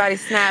 Everybody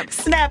snap.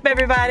 Snap,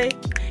 everybody.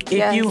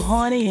 If you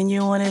horny and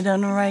you want it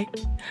done right,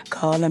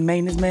 call a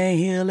maintenance man,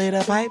 he'll lay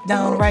the pipe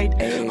down right.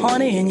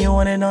 Horny and you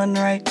want it done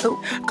right,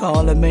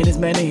 call a maintenance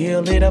man and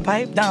he'll lay the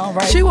pipe down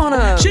right. She about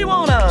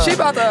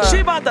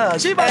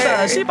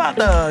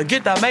to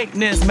get the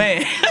maintenance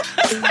man.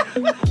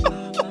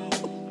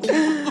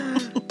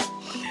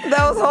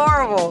 That was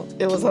horrible.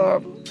 It was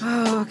horrible.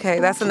 Oh,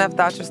 okay, that's enough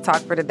Thoughts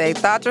talk for today.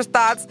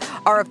 Thoughts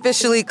are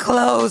officially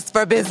closed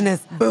for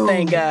business. Boom.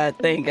 Thank God.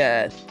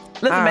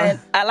 Listen, man,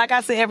 like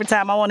I say every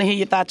time, I want to hear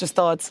your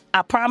thoughts.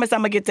 I promise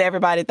I'm going to get to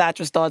everybody's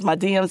thoughts. My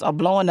DMs are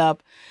blowing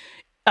up.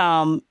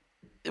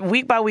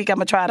 Week by week, I'm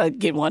going to try to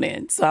get one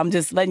in. So I'm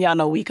just letting y'all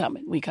know we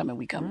coming. All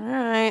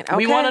right, okay.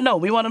 We want to know.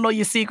 We want to know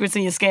your secrets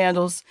and your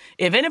scandals.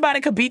 If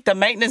anybody could beat the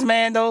maintenance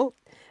man, though,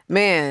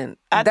 man,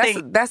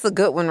 that's a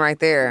good one right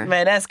there.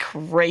 Man, that's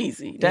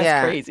crazy.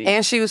 That's crazy.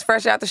 And she was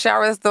fresh out the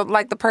shower. That's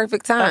the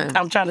perfect time.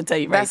 I'm trying to tell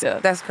you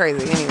there. That's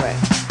crazy. Anyway,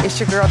 it's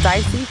your girl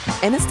Dicey,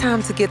 and it's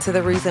time to get to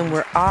the reason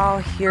we're all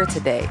here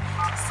today.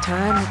 It's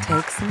time to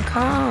take some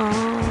calls.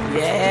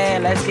 Yeah,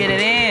 let's get it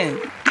in.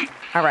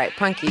 All right,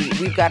 Punkie,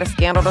 we've got a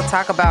scandal to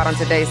talk about on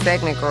today's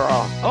segment, girl.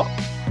 Oh,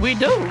 we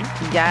do?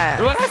 Yeah.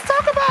 Well, let's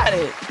talk about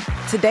it.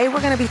 Today,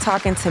 we're going to be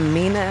talking to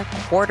Mina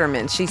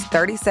Quarterman. She's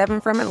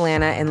 37 from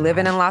Atlanta and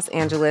living in Los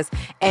Angeles,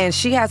 and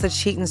she has a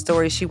cheating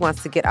story she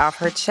wants to get off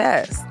her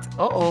chest.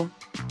 Uh-oh.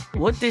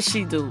 What did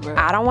she do, bro?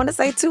 I don't want to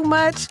say too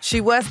much. She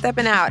was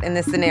stepping out in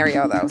this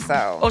scenario, though,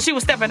 so. Oh, she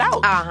was stepping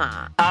out?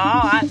 Uh-huh.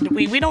 Oh,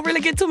 we don't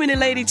really get too many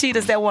lady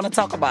cheaters that want to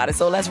talk about it,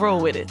 so let's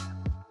roll with it.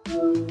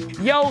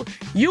 Yo,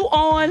 you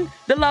on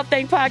the Love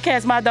Thang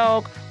podcast, my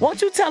dog.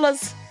 Won't you tell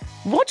us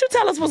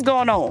what's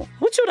going on?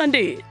 What you done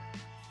did?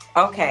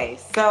 Okay,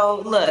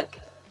 so look,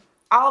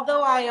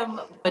 although I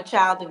am a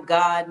child of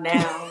God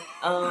now,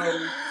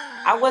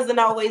 I wasn't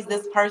always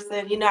this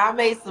person. I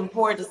made some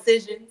poor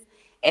decisions.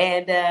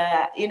 And,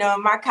 in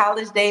my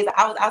college days,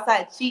 I was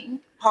outside cheating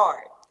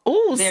hard.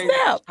 Ooh, very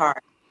snap.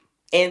 hard.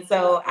 And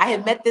so I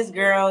had met this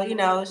girl,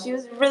 she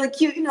was really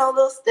cute, a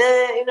little stud,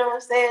 you know what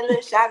I'm saying? A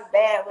little shot of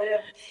bad,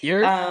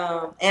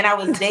 whatever. And I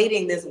was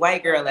dating this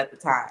white girl at the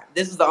time.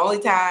 This was the only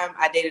time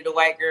I dated a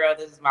white girl.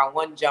 This is my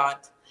one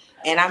jaunt.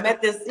 And I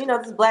met this,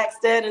 this black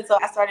stud. And so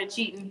I started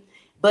cheating.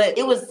 But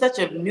it was such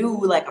a new,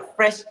 a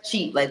fresh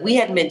cheat. We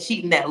hadn't been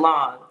cheating that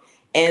long.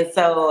 And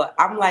so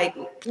I'm laid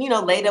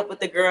up with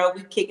the girl.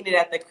 We kicking it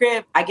at the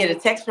crib. I get a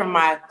text from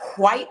my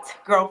white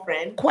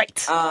girlfriend.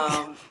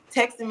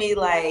 Texting me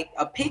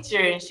a picture.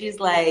 And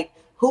she's like,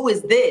 who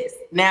is this?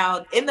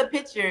 Now, in the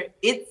picture,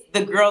 it's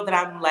the girl that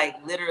I'm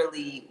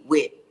literally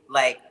with.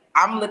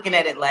 I'm looking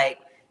at it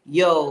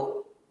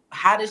yo,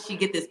 how does she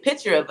get this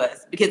picture of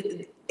us? Because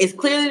it's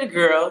clearly the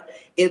girl.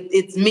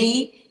 It's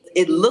me.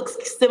 It looks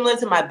similar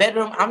to my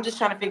bedroom. I'm just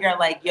trying to figure out,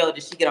 yo,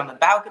 did she get on the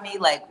balcony?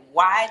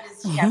 Why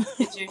does she have a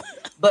picture?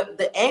 But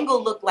the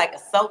angle looked like a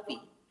selfie.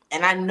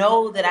 And I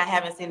know that I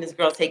haven't seen this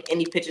girl take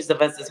any pictures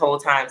of us this whole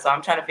time. So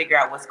I'm trying to figure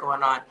out what's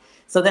going on.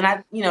 So then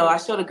I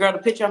showed the girl the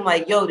picture. I'm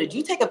like, yo, did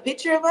you take a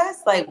picture of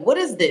us? What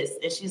is this?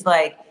 And she's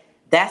like,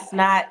 that's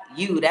not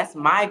you. That's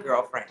my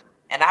girlfriend.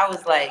 And I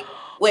was like,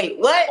 wait,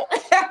 what?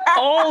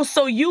 Oh,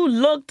 so you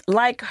looked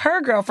like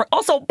her girlfriend.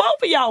 Oh, so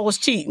both of y'all was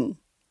cheating.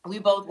 We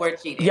both were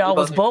cheating. Y'all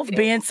was both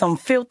being some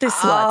filthy sluts.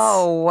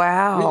 Oh,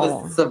 wow. We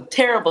was some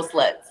terrible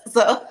sluts.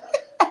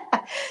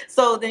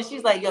 So then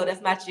she's like, yo,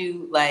 that's not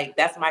you.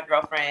 That's my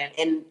girlfriend.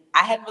 And I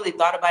hadn't really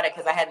thought about it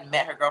because I hadn't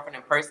met her girlfriend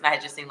in person. I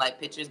had just seen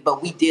pictures,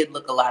 but we did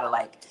look a lot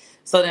alike.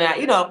 So then I,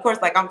 of course,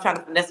 I'm trying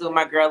to finesse it with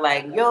my girl.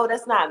 Yo,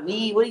 that's not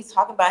me. What are you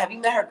talking about? Have you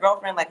met her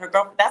girlfriend? Her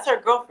girlfriend, that's her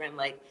girlfriend.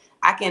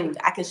 I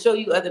can show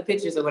you other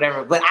pictures or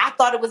whatever. But I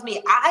thought it was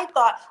me. I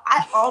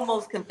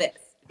almost confessed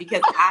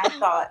because I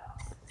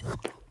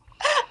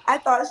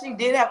thought she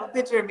did have a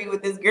picture of me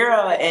with this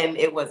girl, and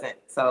it wasn't.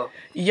 So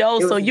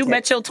so you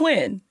met your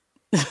twin.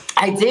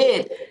 I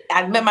did.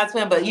 I met my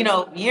twin, but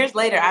years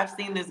later, I've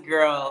seen this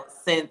girl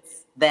since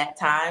that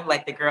time,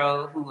 like the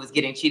girl who was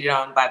getting cheated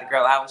on by the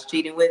girl I was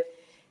cheating with.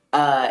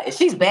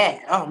 She's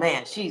bad. Oh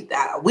man,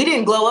 we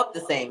didn't glow up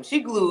the same. She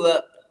grew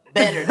up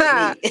better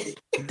than me.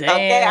 Damn.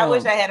 Okay, I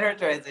wish I had her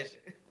transition.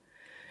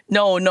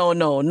 No,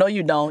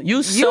 you don't. You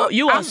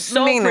are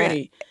so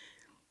pretty.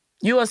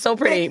 You are so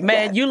pretty,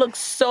 man. You look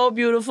so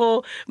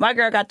beautiful. My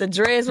girl got the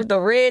dreads with the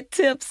red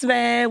tips,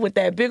 man, with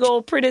that big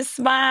old pretty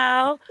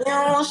smile.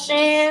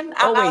 Shan,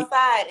 I'm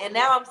outside, and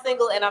now I'm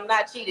single, and I'm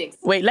not cheating.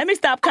 Wait, let me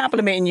stop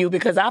complimenting you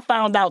because I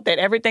found out that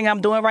everything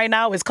I'm doing right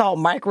now is called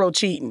micro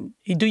cheating.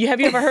 Have you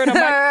ever heard of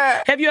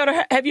have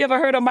you ever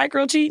heard of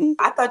micro cheating?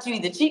 I thought you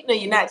either cheating or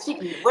you're not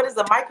cheating. What is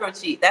a micro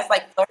cheat? That's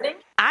like flirting?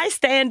 I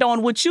stand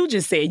on what you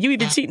just said. You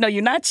either cheating or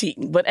you're not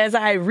cheating. But as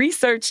I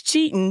researched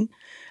cheating,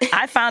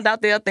 I found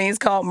out there are things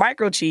called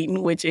micro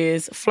cheating, which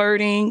is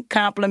flirting,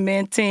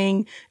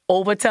 complimenting,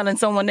 over telling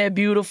someone they're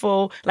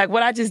beautiful. Like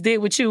what I just did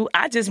with you,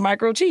 I just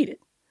micro cheated.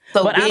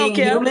 So but being I don't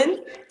care.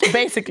 Human?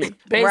 Basically.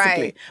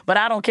 Right. But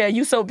I don't care.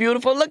 You so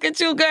beautiful. Look at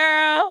you,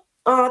 girl.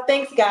 Oh,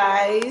 thanks,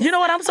 guys. You know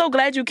what? I'm so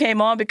glad you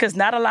came on because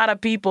not a lot of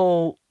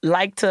people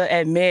like to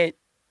admit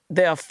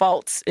their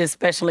faults,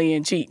 especially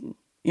in cheating.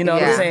 You know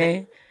what I'm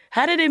saying?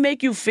 How did it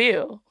make you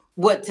feel?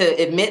 What,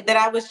 to admit that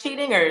I was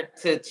cheating or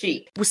to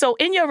cheat? So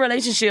in your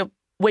relationship,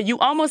 where you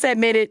almost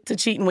admitted to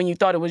cheating when you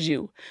thought it was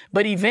you,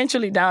 but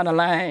eventually down the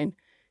line,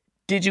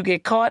 did you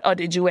get caught or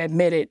did you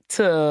admit it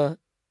to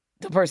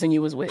the person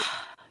you was with?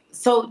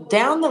 So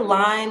down the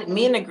line,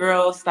 me and the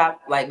girl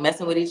stopped like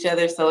messing with each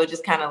other. So it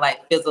just kind of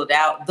like fizzled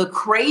out. The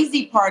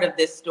crazy part of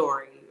this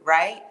story,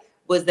 right,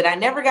 was that I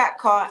never got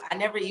caught. I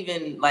never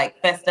even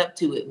like fessed up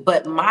to it.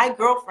 But my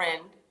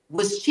girlfriend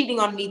was cheating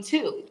on me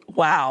too.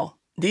 Wow.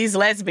 These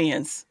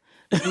lesbians.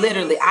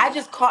 Literally. I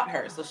just caught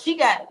her. So she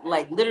got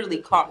like literally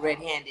caught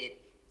red-handed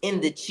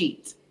in the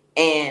cheat.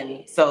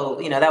 And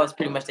so, that was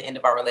pretty much the end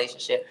of our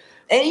relationship.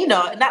 And,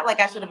 not like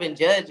I should have been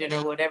judging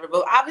or whatever,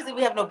 but obviously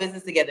we have no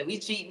business together. We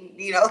cheating,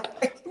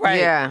 Right.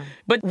 Yeah.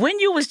 But when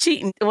you was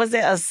cheating, was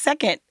there a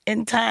second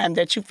in time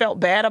that you felt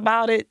bad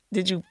about it?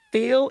 Did you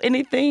feel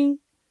anything?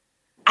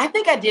 I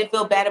think I did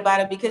feel bad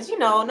about it because,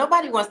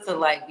 nobody wants to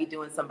like be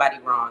doing somebody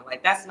wrong.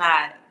 Like that's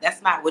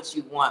not what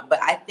you want. But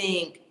I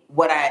think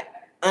what I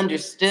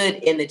understood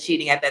in the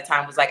cheating at that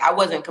time was like, I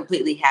wasn't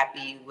completely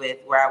happy with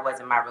where I was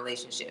in my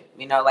relationship.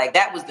 Like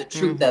that was the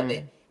truth of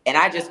it. And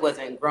I just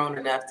wasn't grown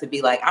enough to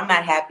be like, I'm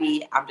not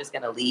happy. I'm just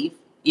going to leave.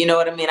 You know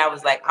what I mean? I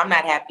was like, I'm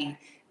not happy.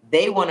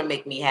 They want to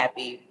make me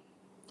happy.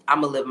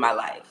 I'm going to live my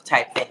life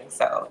type thing.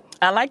 So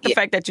I like the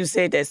fact that you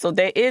said that. So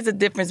there is a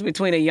difference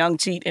between a young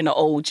cheat and an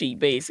old cheat,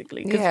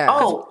 basically. Yeah.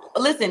 Oh,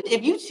 listen,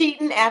 if you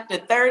cheating after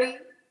 30,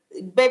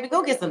 baby,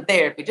 go get some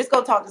therapy. Just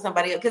go talk to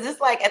somebody else. Because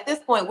it's like, at this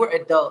point, we're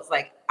adults.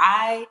 Like,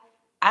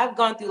 I've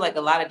gone through like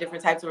a lot of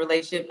different types of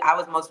relationships. I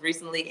was most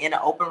recently in an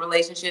open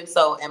relationship.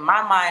 So in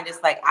my mind,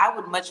 it's like, I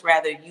would much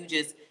rather you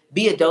just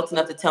be adult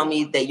enough to tell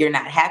me that you're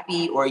not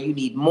happy or you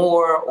need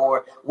more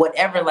or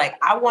whatever. Like,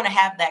 I want to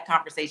have that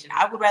conversation.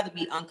 I would rather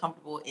be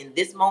uncomfortable in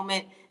this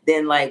moment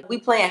than like we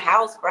playing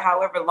house for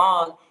however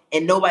long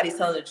and nobody's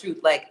telling the truth.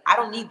 Like, I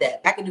don't need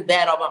that. I can do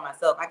bad all by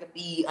myself. I could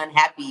be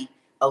unhappy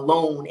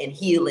alone and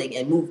healing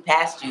and move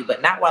past you,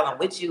 but not while I'm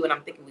with you and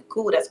I'm thinking we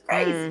cool. That's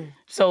crazy.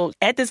 So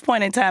at this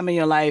point in time in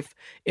your life,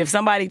 if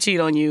somebody cheat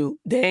on you,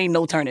 there ain't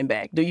no turning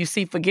back. Do you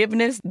see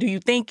forgiveness? Do you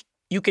think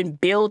you can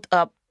build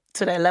up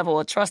to that level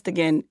of trust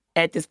again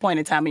at this point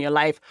in time in your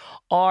life?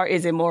 Or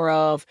is it more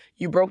of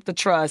you broke the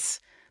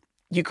trust,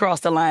 you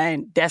crossed the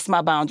line, that's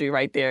my boundary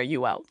right there,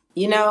 you out?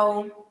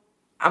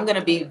 I'm going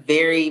to be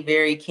very,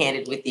 very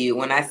candid with you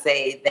when I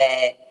say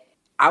that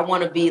I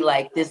want to be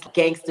like this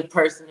gangster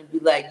person and be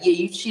like, yeah,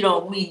 you cheat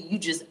on me, you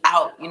just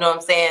out. You know what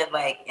I'm saying?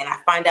 Like, and I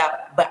find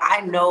out, but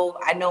I know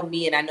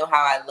me and I know how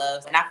I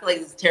love. And I feel like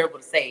this is terrible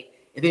to say.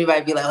 If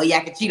anybody be like, oh yeah, I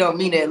can cheat on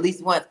me at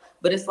least once.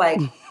 But it's like,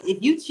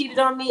 if you cheated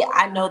on me,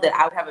 I know that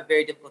I would have a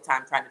very difficult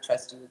time trying to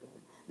trust you again.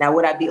 Now,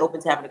 would I be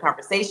open to having a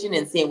conversation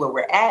and seeing where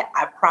we're at?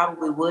 I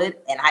probably would.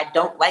 And I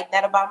don't like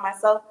that about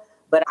myself.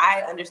 But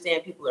I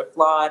understand people are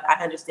flawed.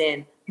 I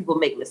understand people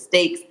make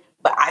mistakes.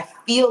 But I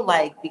feel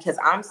like because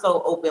I'm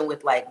so open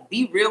with like,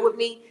 be real with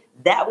me,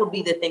 that would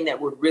be the thing that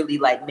would really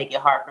like make it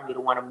hard for me to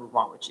want to move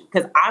on with you.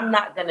 Because I'm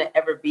not going to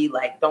ever be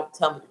like, don't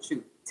tell me the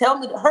truth. Tell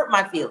me to hurt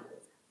my feelings.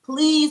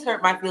 Please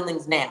hurt my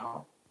feelings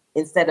now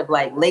instead of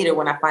like later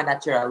when I find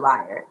out you're a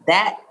liar.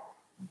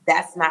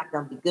 That's not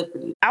going to be good for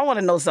you. I want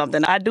to know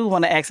something. I do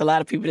want to ask a lot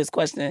of people this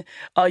question.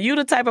 Are you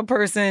the type of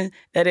person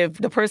that if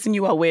the person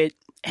you are with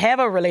have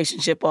a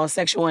relationship or a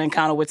sexual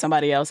encounter with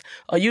somebody else,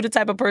 are you the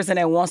type of person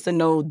that wants to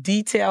know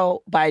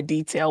detail by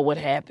detail what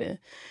happened?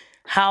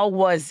 How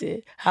was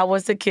it? How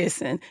was the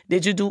kissing?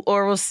 Did you do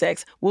oral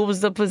sex? What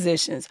was the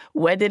positions?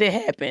 Where did it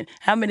happen?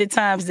 How many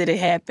times did it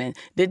happen?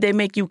 Did they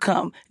make you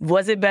come?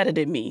 Was it better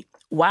than me?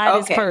 Why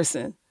this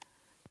person?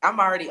 I'm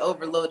already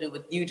overloaded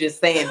with you just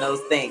saying those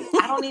things.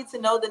 I don't need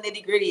to know the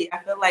nitty gritty. I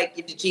feel like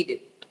if you cheated,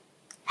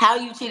 how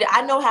you cheated.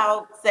 I know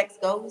how sex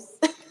goes.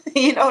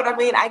 You know what I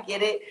mean? I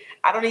get it.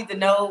 I don't need to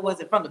know, was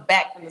it from the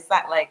back, from the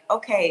side? Like,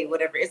 okay,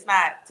 whatever. It's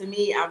not, to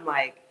me, I'm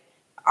like,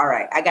 all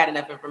right, I got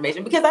enough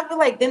information. Because I feel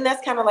like then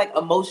that's kind of like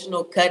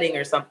emotional cutting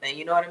or something.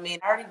 You know what I mean?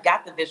 I already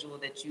got the visual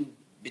that you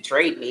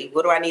betrayed me.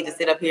 What do I need to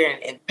sit up here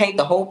and paint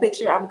the whole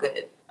picture? I'm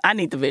good. I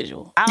need the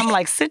visual. I'm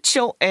like, sit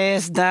your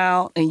ass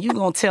down and you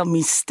going to tell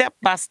me step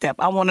by step.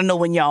 I want to know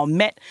when y'all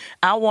met.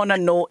 I want to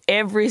know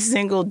every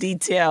single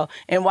detail.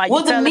 And why you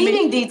telling me... Well, the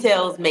meeting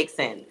details make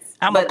sense.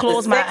 I'm going to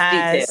close my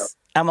eyes.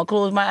 I'm going to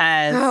close my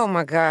eyes. Oh,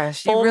 my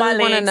gosh. You really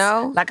want to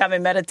know? Like I'm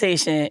in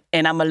meditation,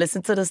 and I'm going to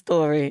listen to the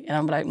story, and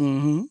I'm like,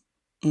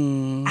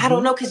 I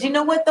don't know, because you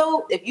know what,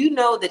 though? If you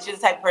know that you're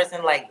the type of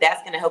person, like,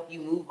 that's going to help you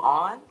move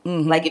on.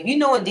 Like, if you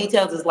know in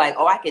details, it's like,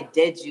 oh, I could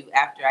dead you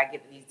after I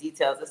get these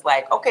details. It's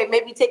like, okay,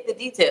 maybe take the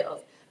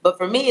details. But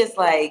for me, it's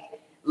like,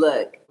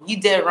 look, you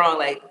did wrong.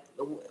 Like,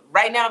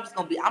 right now,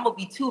 I'm going to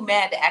be too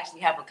mad to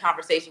actually have a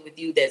conversation with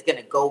you that's going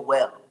to go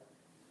well.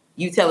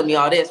 You telling me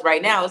all this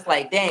right now, it's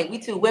like, dang, we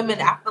two women,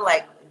 I feel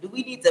like, do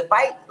we need to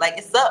fight? Like,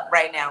 it's up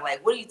right now.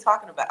 Like, what are you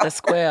talking about? Let's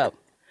square up.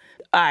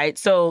 All right,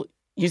 so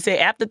you say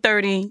after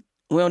 30,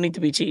 we don't need to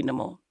be cheating no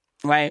more,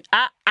 right?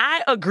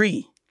 I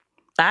agree.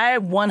 I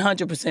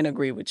 100%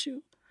 agree with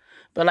you.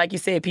 But like you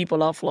said,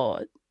 people are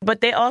flawed. But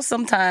there are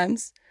some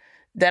times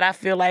that I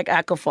feel like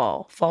I could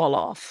fall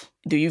off.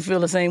 Do you feel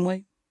the same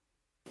way?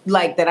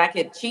 Like that I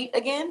could cheat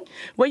again?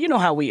 Well, you know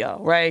how we are,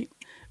 right?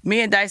 Me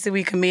and Dicey,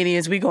 we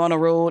comedians, we go on the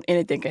road,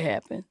 anything can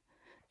happen.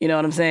 You know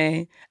what I'm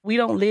saying? We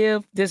don't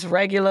live this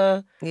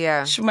regular,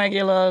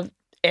 schmegular,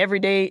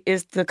 everyday,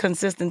 is the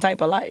consistent type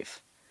of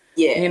life.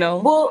 Yeah. You know?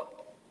 Well,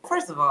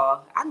 first of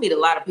all, I meet a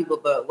lot of people,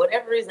 but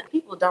whatever reason,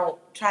 people don't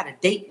try to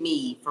date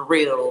me for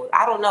real.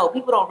 I don't know.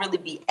 People don't really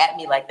be at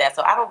me like that.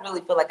 So I don't really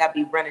feel like I'd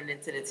be running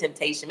into the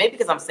temptation. Maybe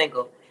because I'm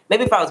single.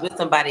 Maybe if I was with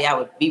somebody, I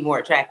would be more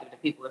attractive to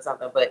people or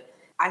something. But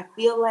I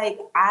feel like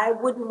I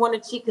wouldn't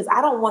want to cheat because I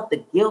don't want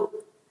the guilt.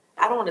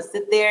 I don't want to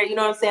sit there, you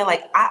know what I'm saying?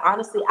 Like, I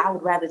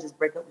would rather just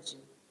break up with you.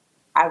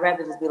 I'd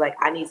rather just be like,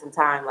 I need some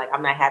time. Like,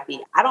 I'm not happy.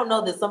 I don't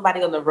know that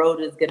somebody on the road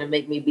is going to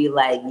make me be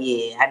like,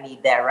 yeah, I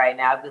need that right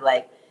now. I'd be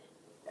like,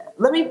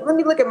 let me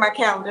look at my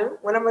calendar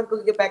when I'm going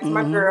to get back to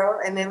my girl,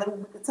 and then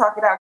we can talk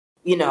it out.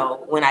 You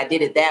know, when I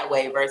did it that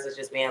way versus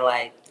just being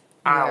like,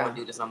 I don't want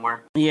to do this no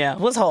more. Yeah.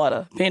 What's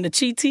harder, being the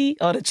cheatee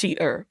or the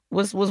cheater?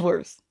 What's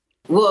worse?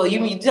 Well, you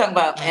talking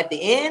about at the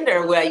end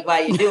or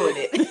while you're doing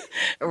it?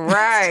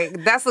 Right.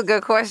 That's a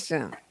good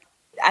question.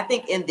 I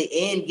think in the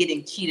end,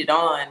 getting cheated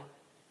on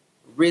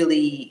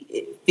really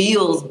it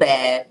feels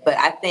bad. But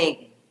I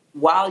think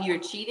while you're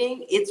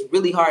cheating, it's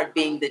really hard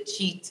being the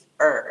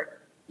cheater,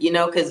 you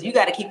know, because you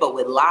got to keep up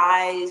with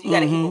lies. You got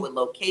to keep up with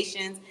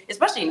locations,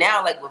 especially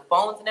now, like with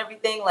phones and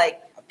everything.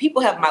 Like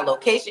people have my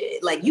location.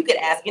 Like you could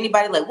ask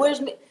anybody, like, where's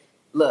me?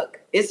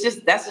 Look, that's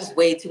just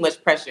way too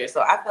much pressure.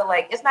 So I feel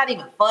like it's not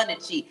even fun to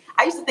cheat.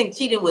 I used to think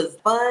cheating was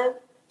fun.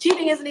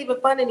 Cheating isn't even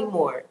fun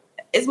anymore.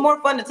 It's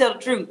more fun to tell the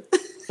truth.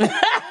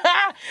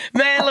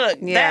 Man,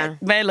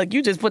 look,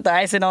 you just put the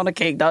icing on the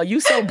cake, dog. You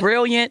so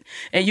brilliant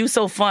and you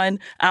so fun.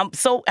 I'm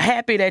so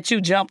happy that you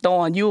jumped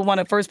on. You were one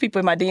of the first people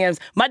in my DMs.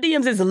 My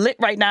DMs is lit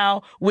right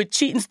now with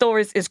cheating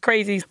stories. It's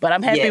crazy, but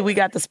I'm happy we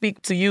got to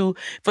speak to you.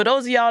 For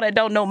those of y'all that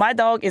don't know, my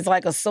dog is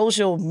like a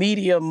social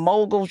media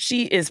mogul.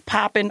 She is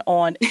popping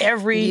on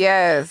every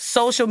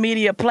social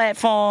media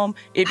platform.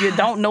 If you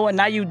don't know it,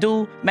 now you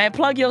do. Man,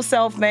 plug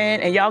yourself, man,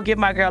 and y'all give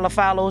my girl a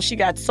follow. She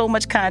got so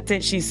much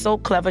content. She's so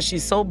clever.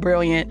 She's so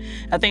brilliant.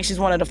 I think she's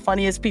one of the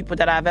funniest people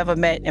that I've ever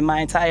met in my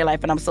entire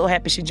life, and I'm so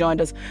happy she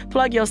joined us.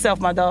 Plug yourself,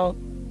 my dog.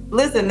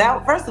 Listen,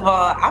 now, first of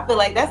all, I feel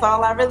like that's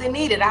all I really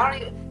needed.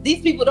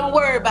 These people don't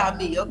worry about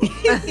me,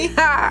 okay?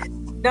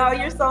 No,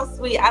 you're so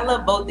sweet. I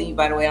love both of you,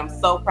 by the way. I'm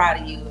so proud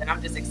of you, and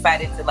I'm just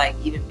excited to like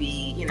even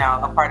be, you know,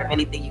 a part of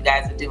anything you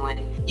guys are doing.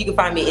 You can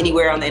find me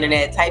anywhere on the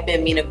internet. Type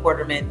in Mina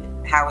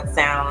Quarterman, how it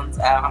sounds.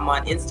 I'm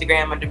on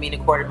Instagram under Mina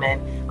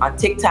Quarterman, on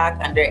TikTok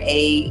under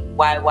AYY_Mina.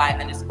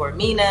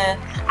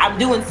 I'm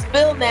doing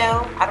Spill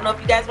now. I don't know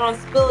if you guys are on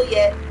Spill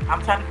yet.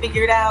 I'm trying to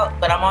figure it out,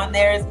 but I'm on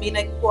there as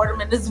Mina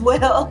Quarterman as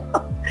well.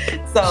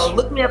 So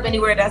look me up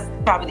anywhere. That's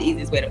probably the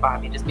easiest way to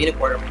find me, just Mina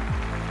Quarterman.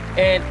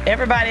 And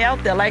everybody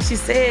out there, like she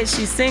said,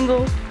 she's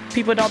single.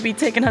 People don't be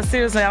taking her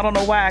seriously. I don't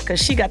know why,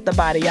 because she got the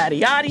body,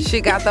 yaddy yaddy. She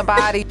got the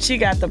body. She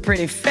got the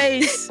pretty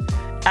face.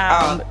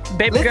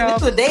 Baby listen, girl.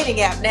 This is a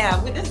dating app now.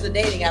 This is a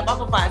dating app. I'm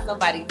going to find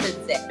somebody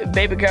to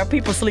baby girl,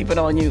 people sleeping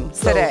on you.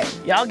 So today.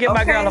 Y'all give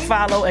my girl a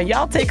follow, and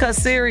y'all take her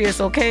serious,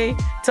 okay?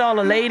 To all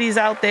the ladies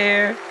out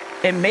there,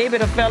 and maybe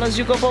the fellas,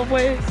 you go both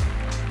ways?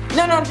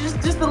 No,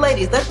 just the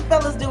ladies. Let the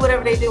fellas do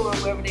whatever they do and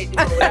whatever they do.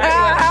 All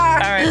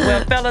right,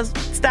 well, fellas,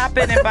 stop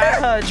in and buy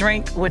her a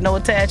drink with no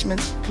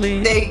attachments,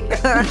 please.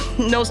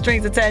 No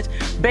strings attached.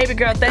 Baby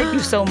girl, thank you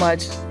so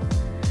much.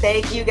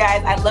 Thank you,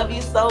 guys. I love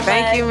you so much.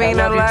 Thank you,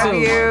 Mina. I love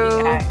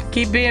you.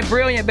 Keep being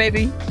brilliant,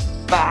 baby.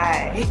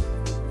 Bye.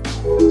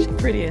 She's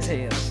pretty as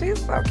hell.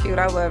 She's so cute.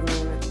 I love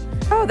Mina.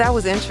 Oh, that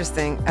was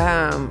interesting.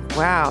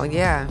 Wow,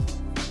 yeah.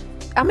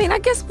 I mean, I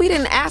guess we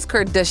didn't ask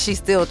her, does she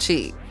still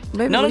cheat?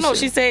 Maybe No.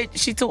 She said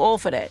she's too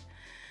old for that.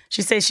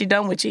 She said she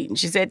done with cheating.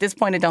 She said at this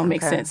point it don't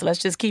make sense. Let's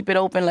just keep it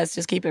open. Let's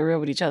just keep it real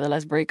with each other.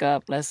 Let's break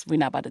up. We're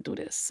not about to do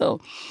this. So,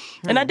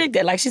 and I dig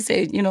that. Like she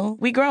said,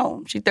 we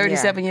grown. She's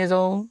 37 years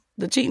old.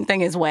 The cheating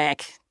thing is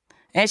whack.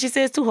 And she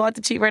said it's too hard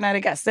to cheat right now.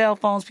 They got cell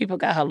phones. People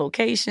got her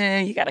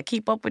location. You got to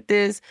keep up with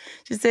this.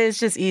 She said it's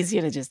just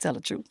easier to just tell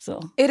the truth.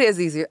 So it is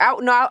easier.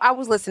 I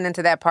was listening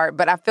to that part,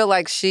 but I feel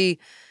like she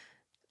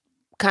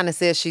kind of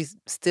says she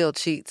still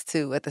cheats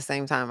too at the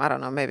same time. I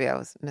don't know. Maybe I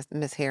was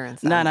mishearing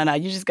something. No.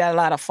 You just got a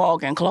lot of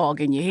fog and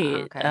clog in your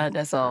head. Okay.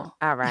 That's all.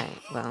 All right.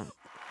 Well,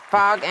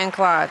 fog and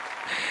clog.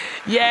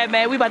 Yeah,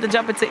 man. We about to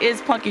jump into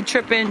Is Punkie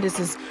Trippin'? This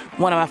is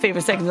one of my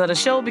favorite segments of the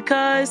show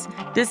because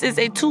this is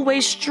a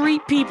two-way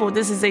street, people.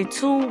 This is a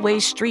two-way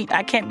street.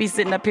 I can't be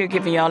sitting up here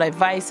giving y'all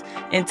advice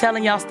and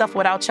telling y'all stuff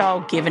without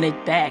y'all giving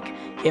it back.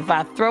 If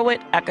I throw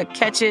it, I could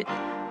catch it.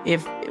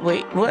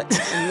 Wait, what?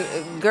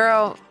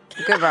 Girl,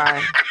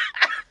 goodbye.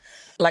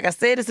 Like I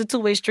said, it's a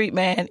two-way street,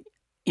 man.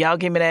 Y'all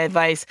give me that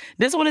advice.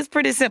 This one is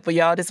pretty simple,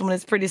 y'all. This one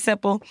is pretty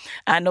simple.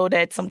 I know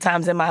that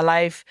sometimes in my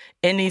life,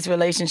 in these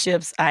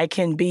relationships, I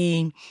can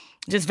be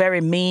just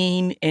very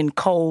mean and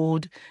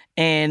cold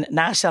and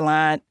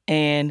nonchalant.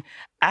 And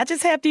I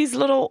just have these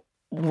little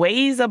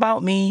ways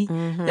about me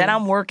that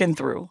I'm working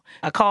through.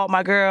 I called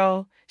my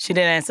girl. She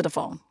didn't answer the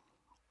phone.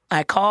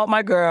 I called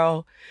my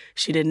girl.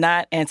 She did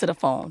not answer the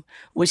phone.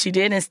 What she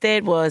did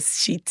instead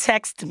was she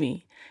texted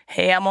me,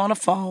 "Hey, I'm on the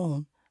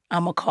phone.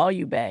 I'm going to call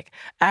you back."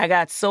 I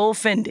got so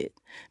offended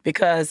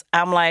because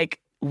I'm like,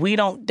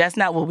 that's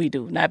not what we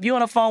do. Now, if you're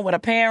on the phone with a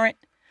parent,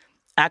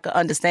 I could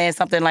understand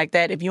something like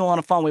that. If you're on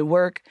the phone with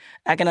work,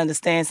 I can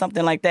understand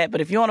something like that.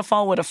 But if you're on the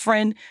phone with a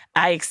friend,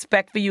 I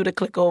expect for you to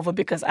click over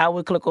because I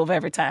would click over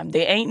every time.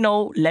 There ain't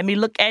no, let me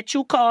look at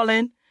you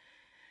calling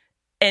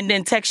and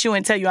then text you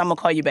and tell you I'm going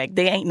to call you back.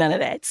 There ain't none of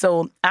that.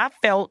 So I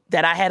felt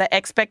that I had an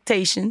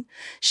expectation.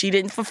 She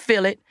didn't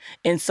fulfill it.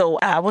 And so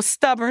I was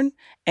stubborn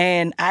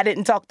and I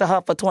didn't talk to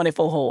her for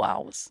 24 whole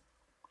hours.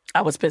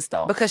 I was pissed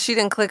off. Because she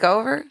didn't click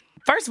over?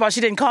 First of all,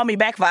 she didn't call me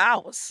back for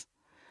hours.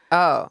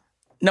 Oh.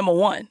 Number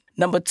one.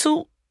 Number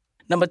two,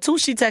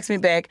 she texted me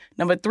back.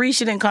 Number three,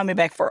 she didn't call me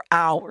back for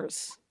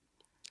hours.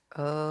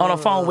 On the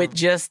phone with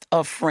just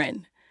a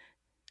friend.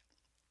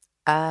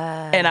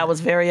 And I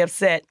was very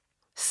upset.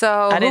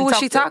 So who was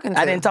she talking to?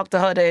 I didn't talk to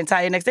her the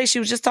entire next day. She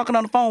was just talking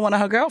on the phone with one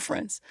of her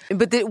girlfriends.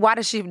 But why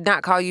did she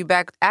not call you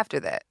back after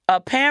that?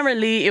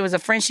 Apparently, it was a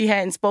friend she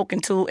hadn't spoken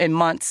to in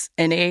months,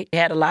 and they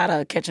had a lot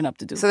of catching up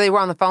to do. So they were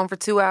on the phone for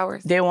 2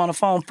 hours? They were on the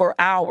phone for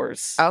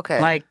hours. Okay.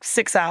 Like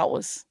 6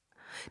 hours.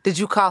 Did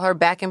you call her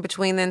back in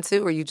between then,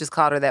 too, or you just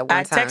called her that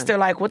one time? I texted her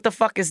like, "What the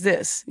fuck is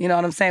this?" You know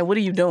what I'm saying? "What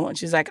are you doing?"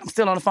 She's like, "I'm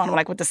still on the phone." I'm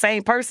like, "With the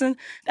same person?"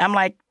 I'm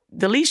like,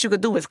 the least you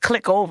could do is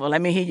click over.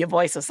 Let me hear your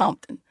voice or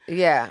something.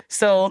 Yeah.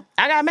 So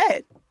I got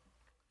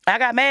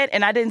mad.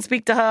 And I didn't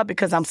speak to her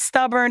because I'm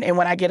stubborn. And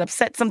when I get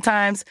upset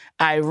sometimes,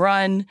 I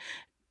run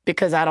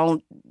because I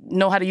don't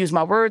know how to use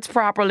my words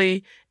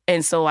properly.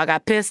 And so I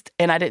got pissed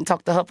and I didn't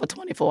talk to her for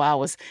 24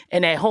 hours.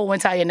 And that whole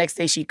entire next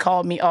day, she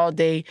called me all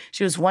day.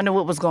 She was wondering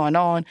what was going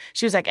on.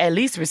 She was like, "At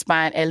least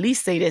respond, at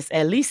least say this,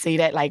 at least say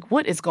that. Like,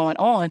 what is going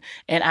on?"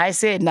 And I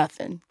said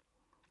nothing.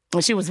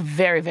 And she was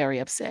very, very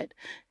upset.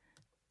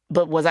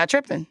 But was I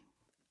tripping?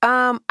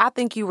 I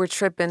think you were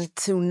tripping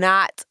to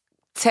not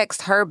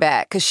text her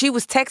back because she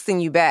was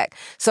texting you back.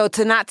 So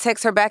to not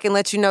text her back and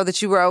let you know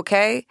that you were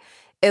okay,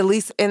 at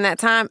least in that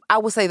time, I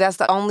would say that's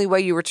the only way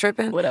you were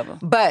tripping. Whatever.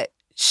 But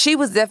she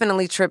was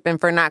definitely tripping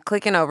for not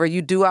clicking over.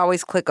 You do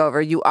always click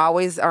over. You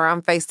always are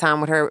on FaceTime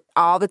with her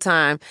all the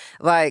time.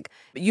 Like,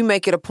 you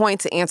make it a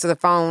point to answer the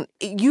phone.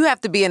 You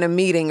have to be in a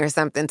meeting or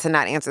something to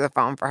not answer the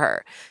phone for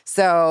her.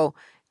 So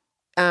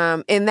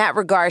in that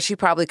regard, she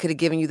probably could have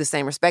given you the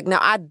same respect. Now,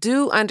 I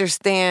do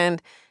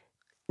understand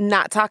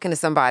not talking to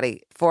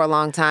somebody for a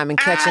long time and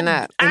catching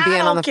up and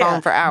being on the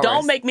phone for hours.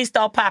 Don't make me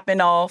start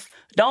popping off.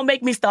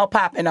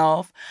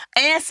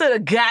 Answer the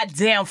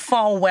goddamn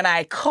phone when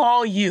I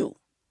call you.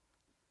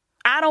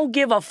 I don't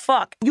give a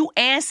fuck. You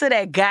answer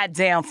that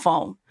goddamn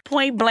phone.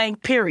 Point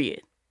blank, period.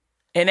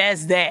 And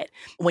that's that.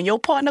 When your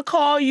partner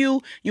call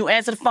you, you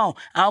answer the phone.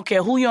 I don't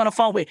care who you're on the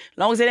phone with. As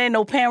long as it ain't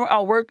no parent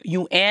or work,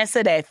 you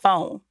answer that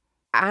phone.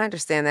 I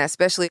understand that,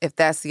 especially if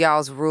that's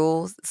y'all's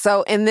rules.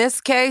 So in this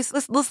case,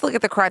 let's look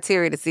at the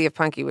criteria to see if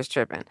Punkie was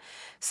tripping.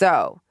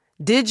 So,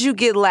 did you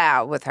get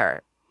loud with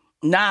her?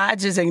 Nah, I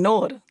just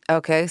ignored her.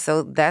 Okay,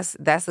 so that's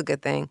a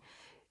good thing.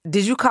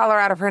 Did you call her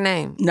out of her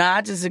name? Nah,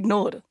 I just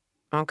ignored her.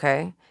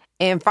 Okay.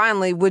 And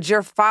finally, would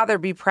your father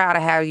be proud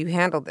of how you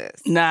handled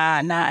this?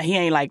 Nah, he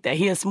ain't like that.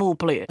 He a smooth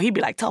player. He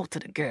be like, "Talk to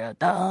the girl,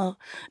 dog.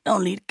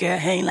 Don't leave the girl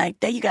hang like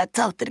that. You got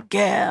to talk to the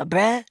girl,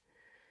 bruh."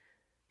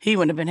 He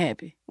wouldn't have been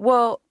happy.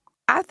 Well,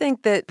 I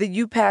think that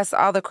you passed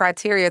all the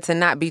criteria to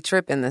not be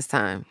tripping this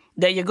time.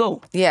 There you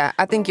go. Yeah,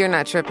 I think you're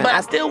not tripping. But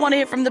I still want to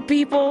hear from the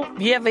people.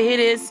 If you ever hear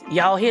this,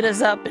 y'all hit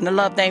us up in the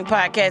Love Thang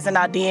podcast in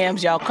our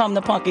DMs. Y'all come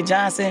to Punkie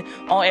Johnson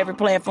on every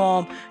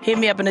platform. Hit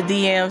me up in the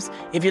DMs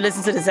if you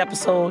listen to this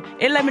episode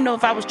and let me know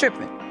if I was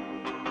tripping.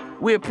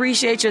 We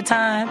appreciate your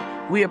time.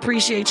 We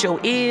appreciate your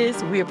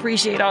ears. We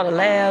appreciate all the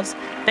laughs.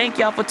 Thank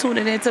y'all for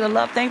tuning in to the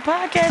Love Thang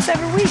podcast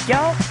every week,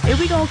 y'all. And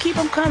we gonna keep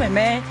them coming,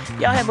 man.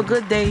 Y'all have a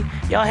good day.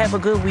 Y'all have a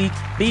good week.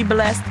 Be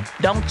blessed.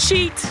 Don't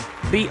cheat.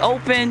 Be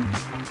open.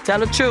 Tell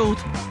the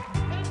truth.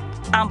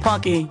 I'm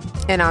Punkie.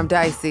 And I'm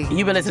Dicey.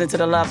 You've been listening to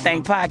the Love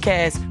Thang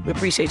podcast. We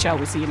appreciate y'all.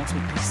 We'll see you next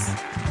week. Peace.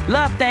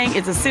 Love Thang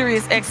is a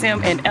Sirius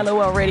XM and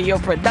LOL radio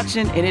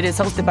production, and it is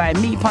hosted by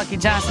me, Punkie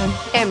Johnson.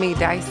 And me,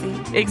 Dicey.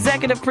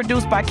 Executive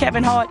produced by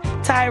Kevin Hart,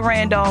 Ty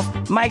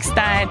Randolph, Mike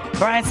Stein,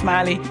 Brian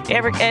Smiley,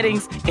 Eric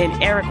Eddings,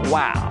 and Eric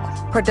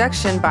Wow.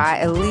 Production by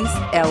Elise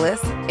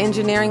Ellis.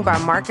 Engineering by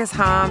Marcus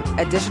Hom.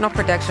 Additional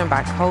production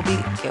by Kobe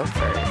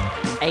Guilford.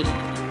 Hey.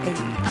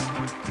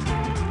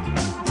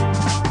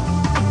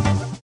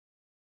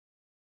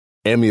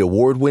 Emmy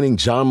award-winning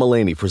John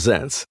Mulaney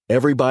presents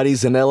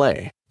Everybody's in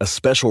L.A., a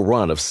special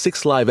run of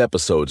 6 live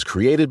episodes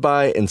created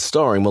by and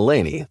starring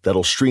Mulaney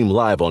that'll stream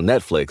live on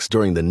Netflix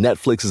during the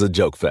Netflix is a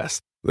Joke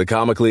Fest. The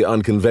comically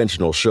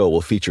unconventional show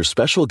will feature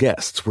special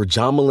guests where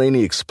John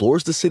Mulaney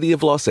explores the city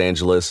of Los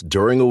Angeles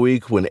during a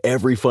week when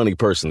every funny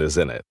person is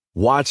in it.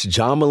 Watch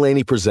John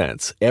Mulaney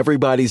Presents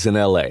Everybody's in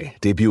L.A.,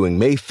 debuting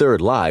May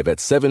 3rd live at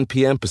 7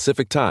 p.m.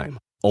 Pacific Time,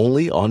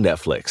 only on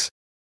Netflix.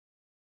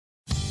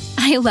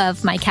 I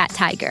love my cat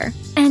Tiger.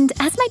 And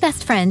as my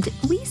best friend,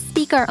 we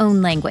speak our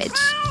own language.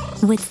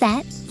 What's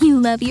that? You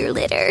love your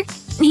litter?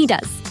 He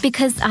does,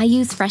 because I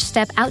use Fresh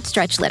Step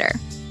Outstretch Litter.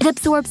 It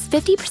absorbs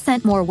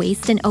 50% more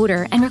waste and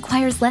odor and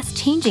requires less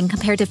changing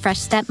compared to Fresh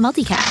Step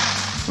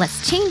Multicat.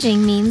 Less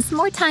changing means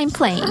more time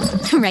playing.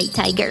 Right,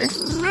 Tiger?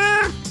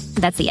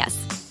 That's a yes.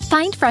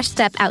 Find Fresh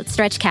Step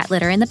Outstretch Cat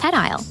Litter in the pet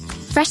aisle.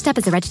 Fresh Step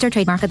is a registered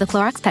trademark of the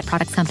Clorox Pet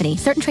Products Company.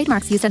 Certain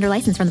trademarks used under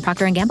license from the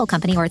Procter & Gamble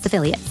Company or its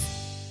affiliates.